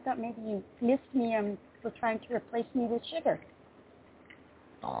weeks, so I thought maybe you missed me and were trying to replace me with sugar.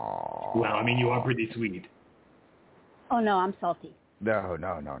 Oh. Well, I mean, you are pretty sweet. Oh, no, I'm salty. No.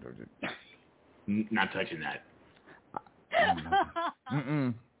 Not touching that.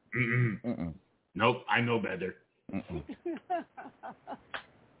 Mm-mm. Nope, I know better.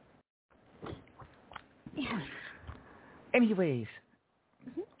 Anyways.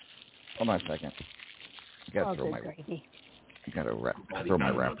 Hold on a second. I gotta throw my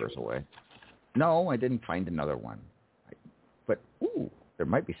wrappers away. No, I didn't find another one. But, there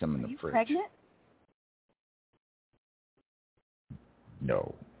might be some in the fridge. Are you pregnant?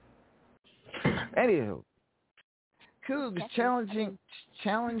 No. Anywho, Cougs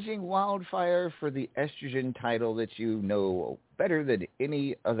challenging Wildfire for the estrogen title that you know better than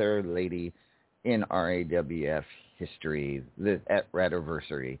any other lady in RAWF history at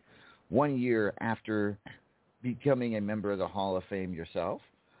Radiversary. 1 year after becoming a member of the Hall of Fame yourself,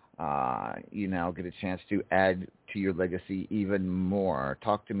 you now get a chance to add to your legacy even more.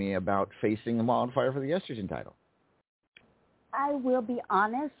 Talk to me about facing Wildfire for the estrogen title. I will be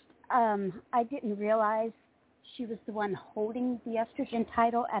honest. I didn't realize she was the one holding the estrogen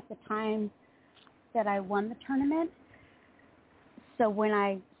title at the time that I won the tournament. So when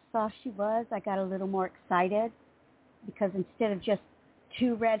I saw she was, I got a little more excited because instead of just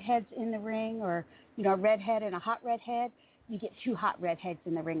two redheads in the ring or, a redhead and a hot redhead, you get two hot redheads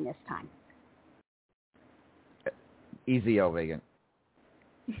in the ring this time. Easy, Vegan.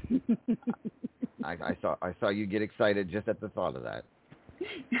 I saw you get excited just at the thought of that.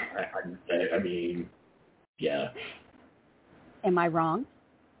 I mean, yeah. Am I wrong?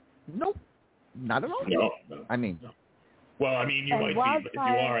 Nope. Not at all. No. I mean. No. Well, I mean, you might be, but if you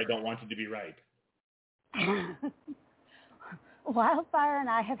are, I don't want you to be right. Wildfire and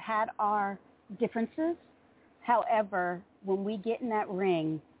I have had our differences. However, when we get in that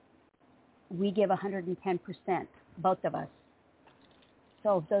ring, we give 110%, both of us.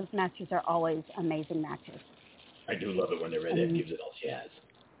 So those matches are always amazing matches. I do love it when the redhead gives it all she has.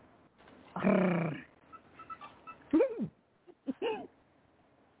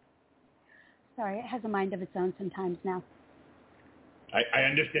 Sorry, it has a mind of its own sometimes now. I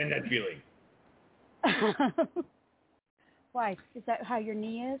understand that feeling. Why? Is that how your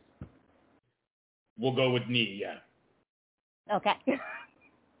knee is? We'll go with knee, yeah. Okay.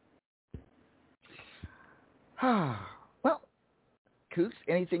 Well, Coots,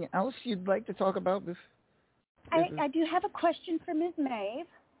 anything else you'd like to talk about? I do have a question for Ms. Maeve.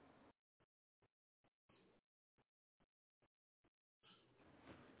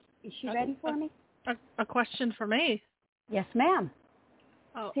 Is she ready for me? A question for me? Yes, ma'am.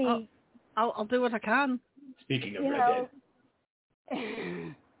 Oh, see, I'll do what I can. Speaking of redheads.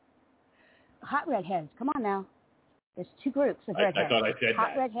 Hot redheads. Come on now. There's two groups of redheads. I thought I said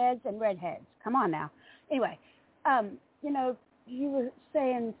hot that. redheads and redheads. Come on now. Anyway, you were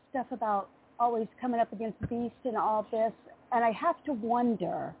saying stuff about always coming up against Beast and all this, and I have to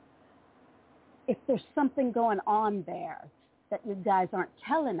wonder if there's something going on there that you guys aren't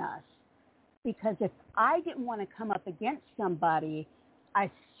telling us. Because if I didn't want to come up against somebody, I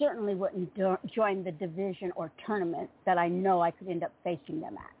certainly wouldn't join the division or tournament that I know I could end up facing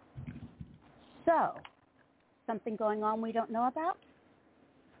them at. So, something going on we don't know about?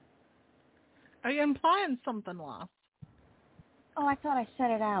 Are you implying something, Law? Oh, I thought I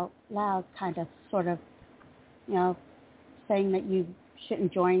said it out loud, kind of, sort of, saying that you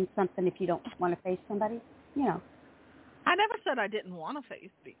shouldn't join something if you don't want to face somebody, I never said I didn't want to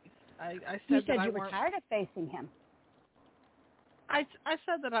face Beast. I said you said you were tired of facing him. I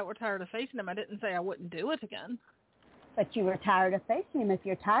said that I were tired of facing him. I didn't say I wouldn't do it again. But you were tired of facing him. If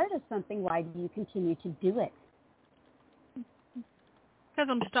you're tired of something, why do you continue to do it? Because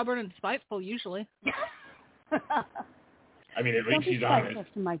I'm stubborn and spiteful, usually. I mean, at least she's honest. Don't be spiteful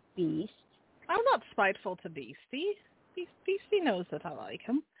to my Beast. I'm not spiteful to Beastie. Beastie knows that I like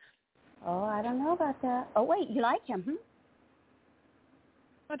him. Oh, I don't know about that. Oh, wait, you like him,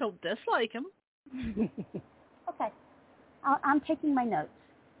 I don't dislike him. Okay. I'm taking my notes.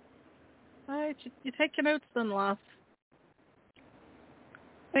 All right, you take your notes then, Law.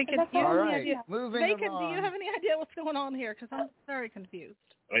 Vacant, That's do you all have right. any idea? Moving Vacant, along. do you have any idea what's going on here? Because I'm very confused.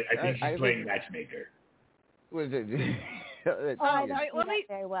 I think she's playing matchmaker. Was it? I don't right, do that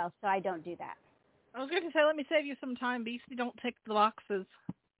very well, so I don't do that. I was going to say, let me save you some time, Beastie. Don't tick the boxes.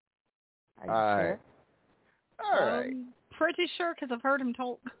 Are you sure? All right. Pretty sure, because I've heard him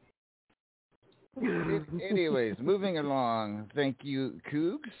talk. Anyways, moving along. Thank you,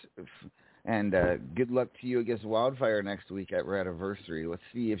 Cougs. And good luck to you against Wildfire next week at Radiversary. Let's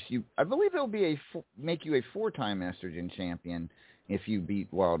see if I believe it'll be make you a 4-time estrogen champion if you beat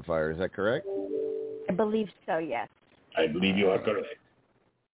Wildfire. Is that correct? I believe so, yes. I believe you are correct.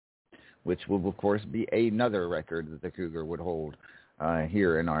 Which will, of course, be another record that the Cougar would hold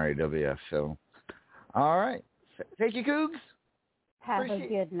here in RAWF. So, all right. Thank you, Cougs. Have a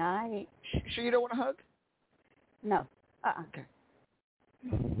good night. Sure you don't want a hug? No. Okay.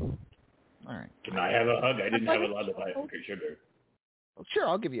 All right. Can I have a hug? I didn't have a lot of sugar. Well, sure,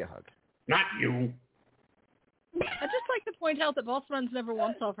 I'll give you a hug. Not you. I'd just like to point out that Bossman's never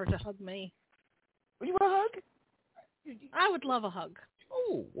once offered to hug me. Would you want a hug? I would love a hug.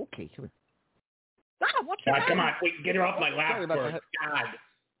 Oh, okay. What's the come on. Wait, get her off my lap first. God.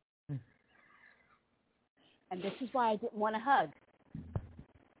 And this is why I didn't want a hug.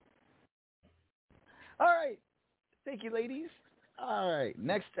 All right. Thank you, ladies. All right.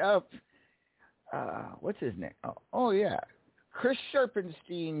 Next up, what's his name? Oh, yeah. Chris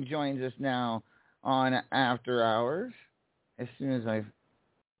Sharpenstein joins us now on After Hours. As soon as I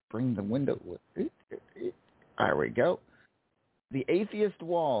bring the window. There we go. The Atheist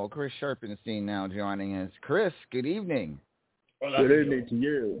Wall, Chris Sharpenstein now joining us. Chris, good evening. Good evening to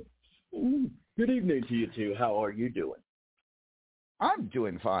you. Good evening to you two. How are you doing? I'm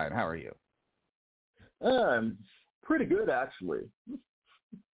doing fine. How are you? I'm pretty good, actually.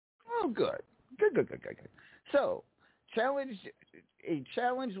 Oh, good. Good. So, a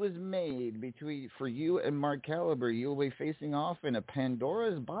challenge was made for you and Mark Caliber. You'll be facing off in a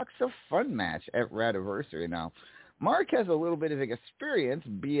Pandora's Box of Fun match at Radiversary. Now, Mark has a little bit of experience,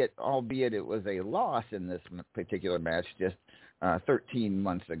 albeit it was a loss in this particular match just 13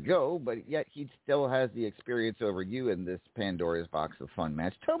 months ago, but yet he still has the experience over you in this Pandora's Box of Fun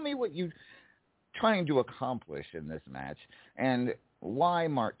match. Tell me what you're trying to accomplish in this match, and why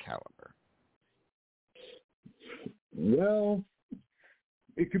Mark Caliber? Well,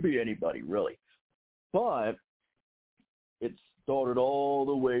 it could be anybody, really. But it started all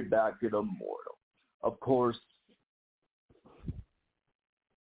the way back at Immortal. Of course,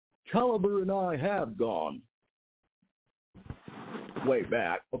 Caliber and I have gone way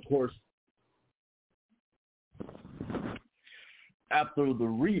back. Of course, after the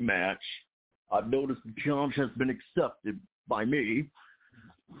rematch, I've noticed the challenge has been accepted by me.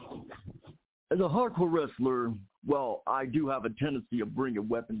 As a hardcore wrestler, well, I do have a tendency of bringing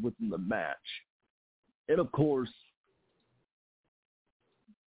weapons within the match. And of course,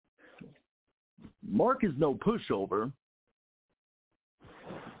 Mark is no pushover.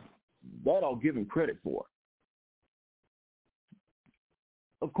 That I'll give him credit for.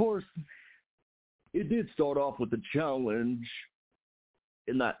 Of course, it did start off with a challenge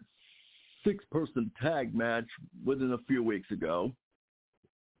in that 6-person tag match within a few weeks ago,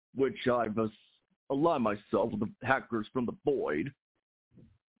 which I've aligned myself with the hackers from the Void.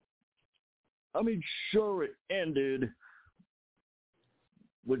 I mean, sure, it ended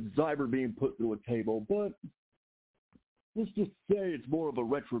with Zyber being put through a table, but let's just say it's more of a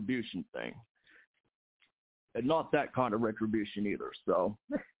retribution thing. And not that kind of retribution either, so.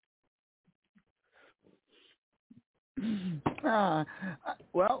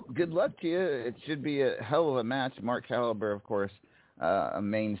 Well, good luck to you. It should be a hell of a match. Mark Caliber, of course, a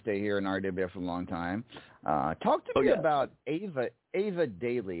mainstay here in RWF for a long time. Talk to me about Ava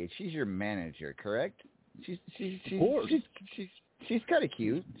Daly. She's your manager, correct? She's kind of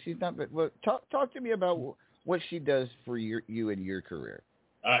cute. She's not. Well, talk to me about what she does for you and your career.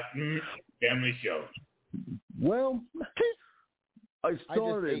 Family show. Well, I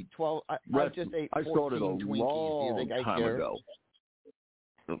started. I just ate 14 I started a Twinkies. long Do you think I time care? ago.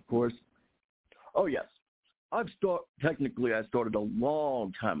 Of course. Oh yes, technically I started a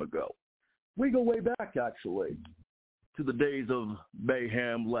long time ago. We go way back actually to the days of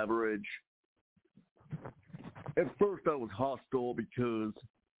Mayhem, Leverage. At first I was hostile because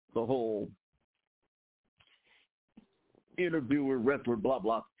the whole interviewer, wrestler, blah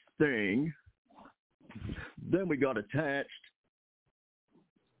blah thing. Then we got attached,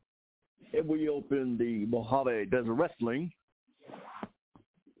 and we opened the Mojave Desert Wrestling,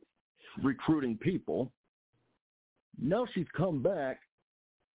 recruiting people. Now she's come back,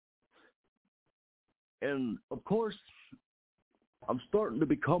 and of course, I'm starting to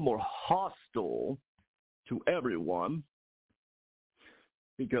become more hostile to everyone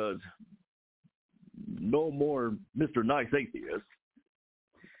because no more Mr. Nice Atheist.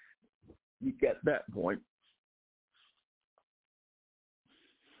 You get that point.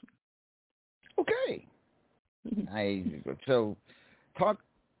 Okay.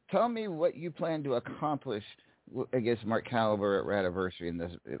 Tell me what you plan to accomplish against Mark Caliber at Radiversary in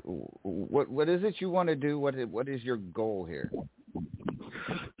this. What is it you want to do? What is your goal here?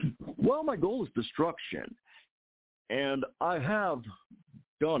 Well, my goal is destruction, and I have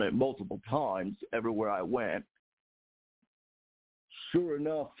done it multiple times everywhere I went. Sure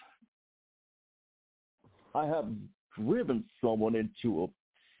enough, I have driven someone into a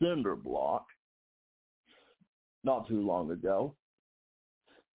cinder block not too long ago,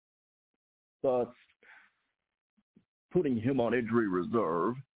 thus putting him on injury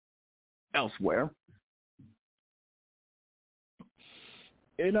reserve elsewhere.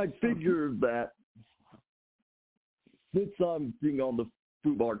 And I figured that since I'm being on the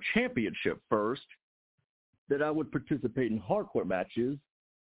Fubar Championship first, that I would participate in hardcore matches,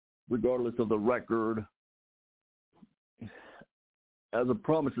 regardless of the record. As a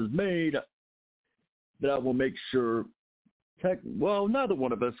promise is made, that I will make sure, neither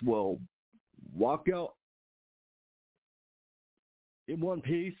one of us will walk out in one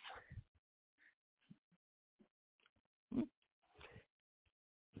piece.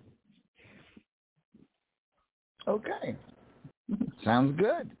 Okay. Sounds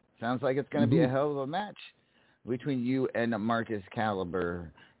good. Sounds like it's going to be a hell of a match between you and Marcus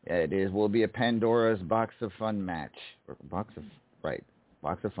Caliber. It will be a Pandora's Box of Fun match. Box of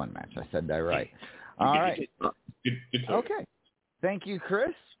Fun match. I said that right. All right. Okay. Thank you,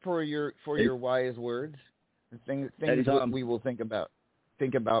 Chris, for your wise words. Things that we will think about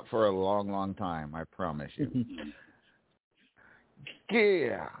for a long, long time. I promise you.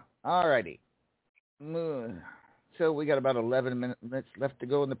 Yeah. All righty. So we got about 11 minutes left to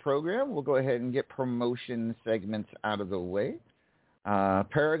go in the program. We'll go ahead and get promotion segments out of the way.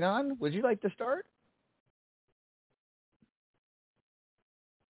 Paragon, would you like to start?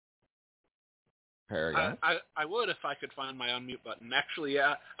 Paragon. I would if I could find my unmute button. Actually,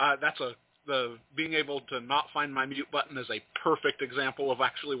 yeah, that's the being able to not find my mute button is a perfect example of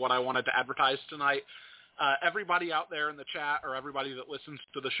actually what I wanted to advertise tonight. Everybody out there in the chat or everybody that listens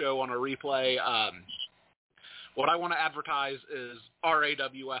to the show on a replay, what I want to advertise is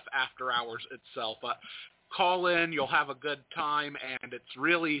RAWF After Hours itself. Call in, you'll have a good time, and it's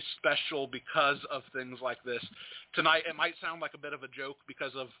really special because of things like this. Tonight, it might sound like a bit of a joke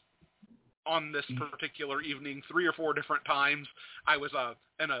because of on this particular evening, 3 or 4 different times, I was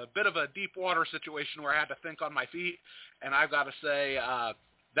in a bit of a deep water situation where I had to think on my feet, and I've got to say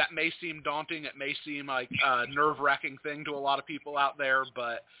that may seem daunting. It may seem like a nerve-wracking thing to a lot of people out there,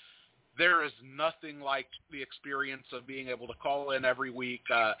 but there is nothing like the experience of being able to call in every week,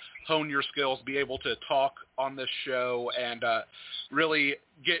 hone your skills, be able to talk on this show, and really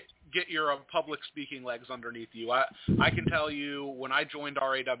get your public speaking legs underneath you. I can tell you when I joined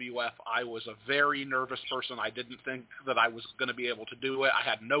RAWF, I was a very nervous person. I didn't think that I was going to be able to do it. I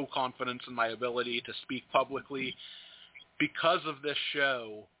had no confidence in my ability to speak publicly. Because of this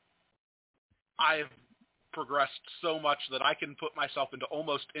show, I've progressed so much that I can put myself into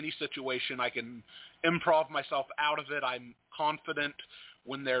almost any situation. I can improv myself out of it. I'm confident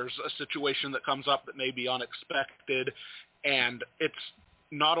when there's a situation that comes up that may be unexpected, and it's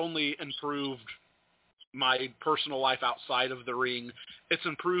not only improved my personal life outside of the ring, it's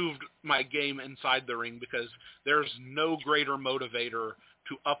improved my game inside the ring, because there's no greater motivator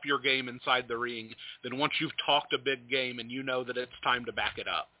to up your game inside the ring than once you've talked a big game and you know that it's time to back it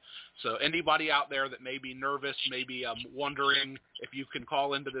up. So anybody out there that may be nervous, maybe wondering if you can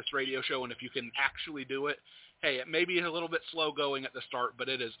call into this radio show and if you can actually do it, hey, it may be a little bit slow going at the start, but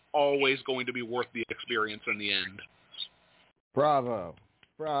it is always going to be worth the experience in the end. Bravo.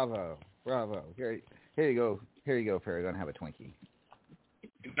 Bravo. Bravo. Here you go. Here you go, Paragon. Have a Twinkie.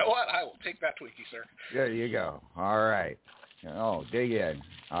 You know what? I will take that Twinkie, sir. There you go. All right. Oh, dig in.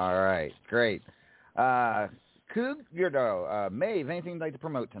 All right. Great. Maeve, anything you'd like to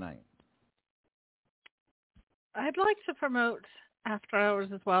promote tonight? I'd like to promote After Hours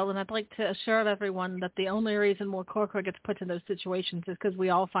as well, and I'd like to assure everyone that the only reason Will Corcoran gets put in those situations is because we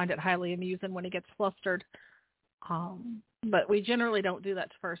all find it highly amusing when he gets flustered. But we generally don't do that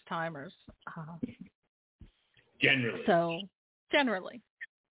to first-timers. Generally.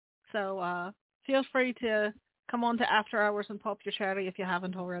 So feel free to come on to After Hours and pop your cherry if you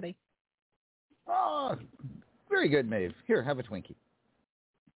haven't already. Oh, very good, Maeve. Here, have a Twinkie.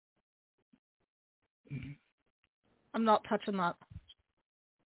 I'm not touching that.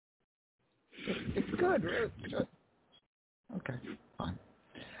 It's good. It's good. Okay, fine.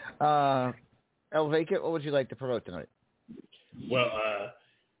 El Vacant, what would you like to promote tonight? Well,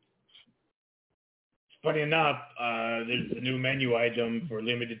 funny enough, there's a new menu item for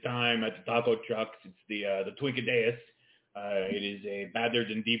limited time at the taco trucks. It's the Twinkadeus. It is a battered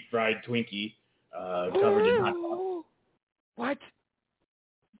and deep fried Twinkie covered in hot sauce. What?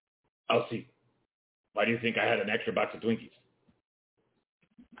 I'll see. Why do you think I had an extra box of Twinkies?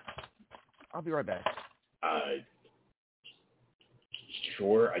 I'll be right back.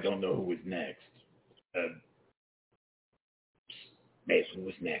 Sure. I don't know who was next. Mace, who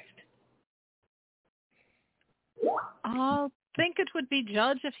was next? I think it would be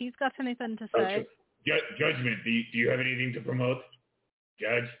Judge if he's got anything to say. Judgment, do you have anything to promote?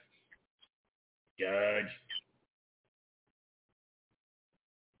 Judge?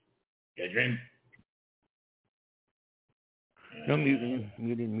 Judgment? No, muted.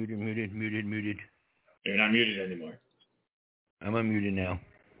 You're not muted anymore. I'm unmuted now.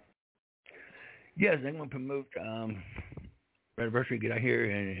 Yes, I'm going to promote Radiversary. Get out here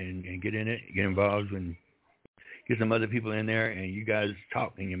and get in it, get involved, and get some other people in there, and you guys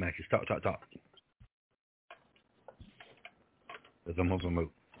talk in your matches. Talk. That's what I'm going to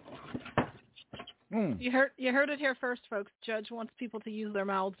promote. You heard it here first, folks. Judge wants people to use their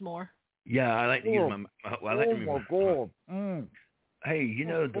mouths more. Yeah, I like to use my. I like to use my God. Hey, you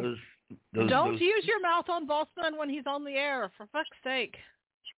know those. Don't use your mouth on Bossman when he's on the air, for fuck's sake.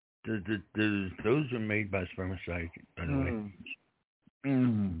 Those are made by spermicide, by the way.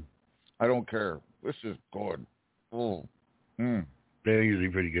 I don't care. This is good. They're usually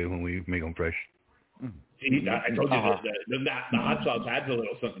pretty good when we make them fresh. See, I told you the hot sauce adds a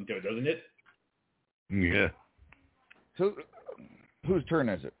little something to it, doesn't it? Yeah. So, whose turn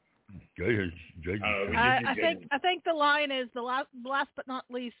is it? Judge. I think the line is the last but not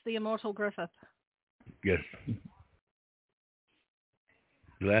least, the immortal Griffith. Yes.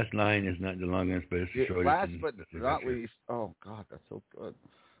 The last line is not the longest, but it's the shortest. Last but not least. Oh God, that's so good.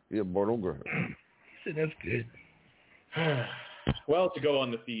 The immortal Griffith. That's good. Well, to go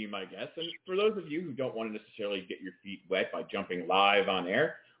on the theme, I guess, and for those of you who don't want to necessarily get your feet wet by jumping live on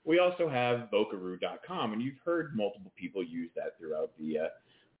air, we also have Vocaroo.com, and you've heard multiple people use that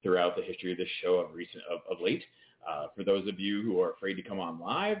throughout the history of this show of late. For those of you who are afraid to come on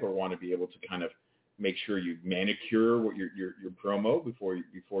live or want to be able to kind of make sure you manicure what your promo before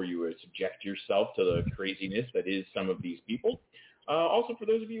you subject yourself to the craziness that is some of these people. Also, for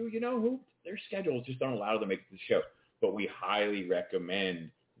those of you who their schedules just don't allow them to make the show, but we highly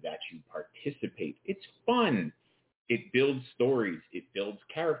recommend that you participate. It's fun. It builds stories. It builds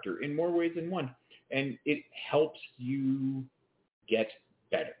character in more ways than one, and it helps you get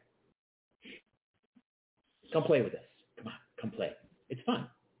better. Come play with us. Come on, come play. It's fun.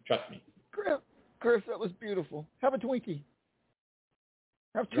 Trust me. Chris, that was beautiful. Have a Twinkie.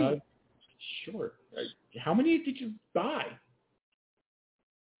 Have two. Sure. How many did you buy?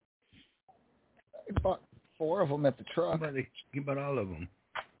 I bought 4 of them at the truck. You bought all of them.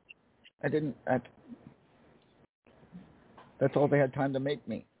 I didn't. That's all they had time to make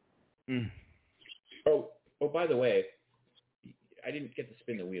me. Oh, by the way, I didn't get to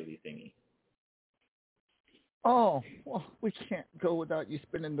spin the wheelie thingy. Oh, well, we can't go without you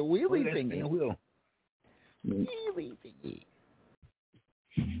spinning the wheelie thingy. Spin the wheel. Wheelie thingy.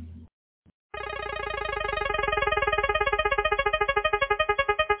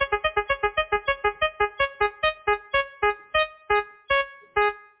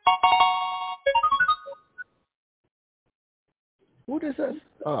 Who does this?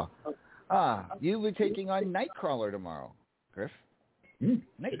 You'll be taking on Nightcrawler tomorrow, Griff.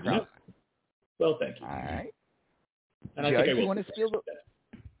 Nightcrawler. Well, thank you. All right. And Judge, I think I will. you want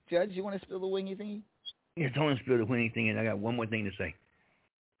to spill the wingy thingy? Yeah, don't spill the winning thing, and I got one more thing to say.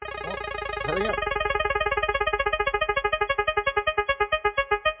 Well, hurry up.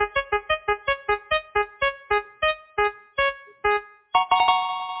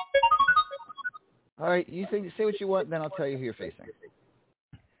 All right, you say what you want, and then I'll tell you who you're facing.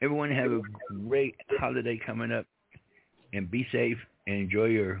 Everyone have a great holiday coming up, and be safe, and enjoy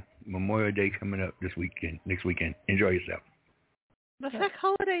your Memorial Day coming up next weekend. Enjoy yourself. The heck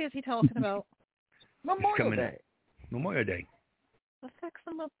holiday is he talking about? Memorial Day. Memorial Day. The heck's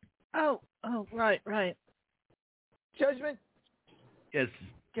Oh, right. Judgment? Yes.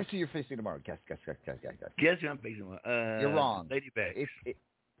 Guess who you're facing tomorrow. Guess. Guess who I'm facing tomorrow. You're wrong. Lady Bex.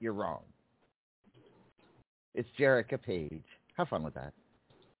 You're wrong. It's Jerica Page. Have fun with that.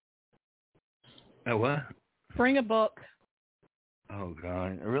 Oh, what? Bring a book. Oh,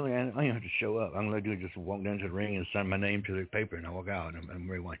 God. Really, I don't even have to show up. I'm going to do is just walk down to the ring and sign my name to the paper, and I walk out, and I'm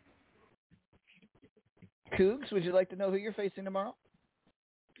ready one. Cougs, would you like to know who you're facing tomorrow?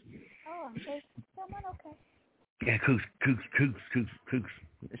 Oh, I'm facing someone? Okay. Yeah, Cougs.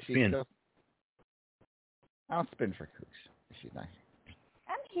 Spin. I'll spin for Cougs. She's nice.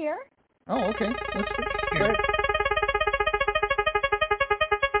 I'm here. Oh, okay. Let's go ahead.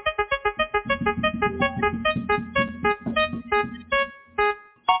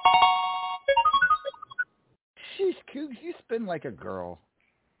 Jeez, Cougs, you spin like a girl.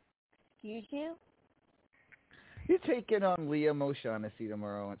 Excuse you? You're taking on Leah Moshaughnessy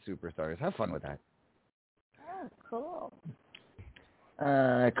tomorrow on Superstars. Have fun with that. Oh, cool.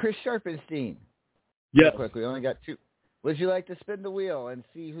 Chris Sharpenstein. Yes. Real quick, we only got 2. Would you like to spin the wheel and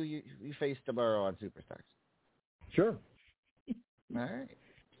see who you face tomorrow on Superstars? Sure. All right.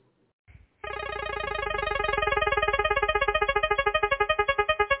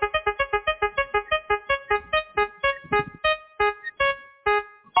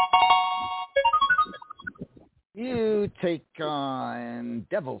 You take on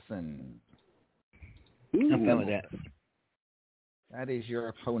Devilson. I'm fine with that. That is your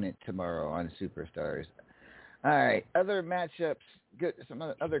opponent tomorrow on Superstars. All right, other matchups. Good. Some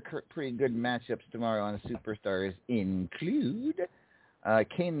other pretty good matchups tomorrow on Superstars include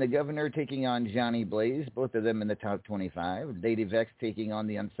Kane the Governor taking on Johnny Blaze, both of them in the top 25. Lady Vex taking on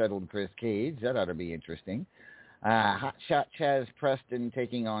the unsettled Chris Cage. That ought to be interesting. Hotshot Chaz Preston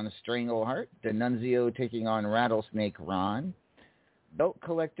taking on Strangleheart. Denunzio taking on Rattlesnake Ron. Belt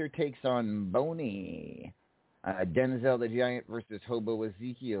Collector takes on Boney. Denzel the Giant versus Hobo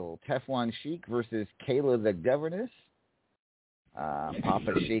Ezekiel. Teflon Sheik versus Kayla the Governess.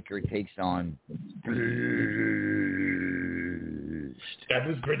 Papa Shaker takes on That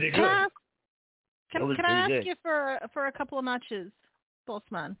was pretty good. Can I ask you for a couple of matches,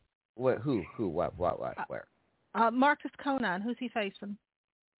 Bossman? What? Who? What? Where? Marcus Conan. Who's he facing?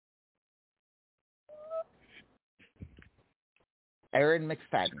 Aaron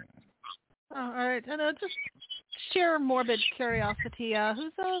McFadden. Oh, all right. And just sheer morbid curiosity.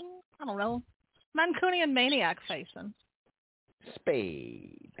 Who's I don't know, Mancunian Maniac facing?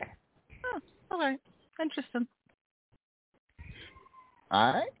 Spade. Oh, all right. Interesting.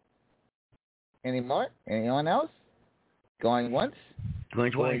 All right. Any more? Anyone else? Going once?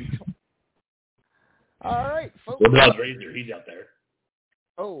 Going twice. All right, folks. What about Razor? He's out there.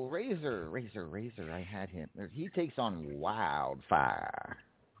 Oh, Razor. I had him. He takes on Wildfire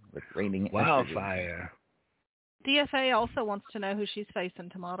with Raining Wildfire. DFA also wants to know who she's facing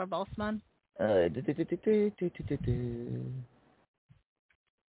tomorrow, Bossman.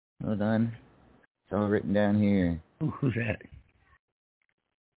 Hold on. It's all written down here. Ooh, who's that?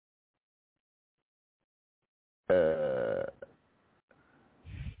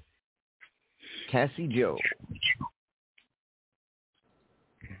 Cassie Joe.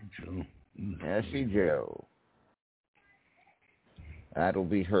 Cassie Joe. That'll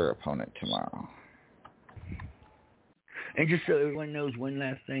be her opponent tomorrow. And just so everyone knows, one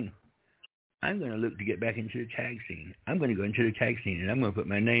last thing. I'm going to look to get back into the tag scene. I'm going to go into the tag scene, and I'm going to put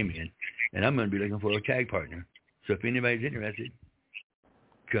my name in, and I'm going to be looking for a tag partner. So if anybody's interested,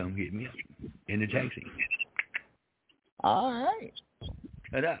 come get me up in the tag scene. All right.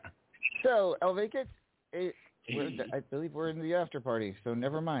 Ta-da. So, Elvacus, I believe we're in the after party, so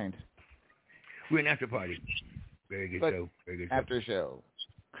never mind. We're in after party. Very good show. Very good show. After show.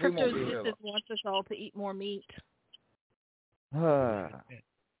 Crypto Jesus wants us all to eat more meat. We'll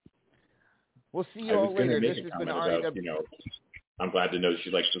see you all later. This has been RAW. I'm glad to know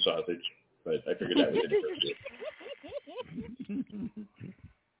she likes the sausage, but I figured that was inappropriate.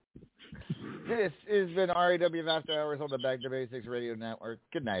 This has been RAWF After Hours on the Back to Basics Radio Network.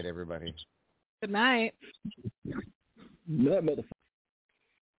 Good night, everybody. Good night. Night, motherfucker.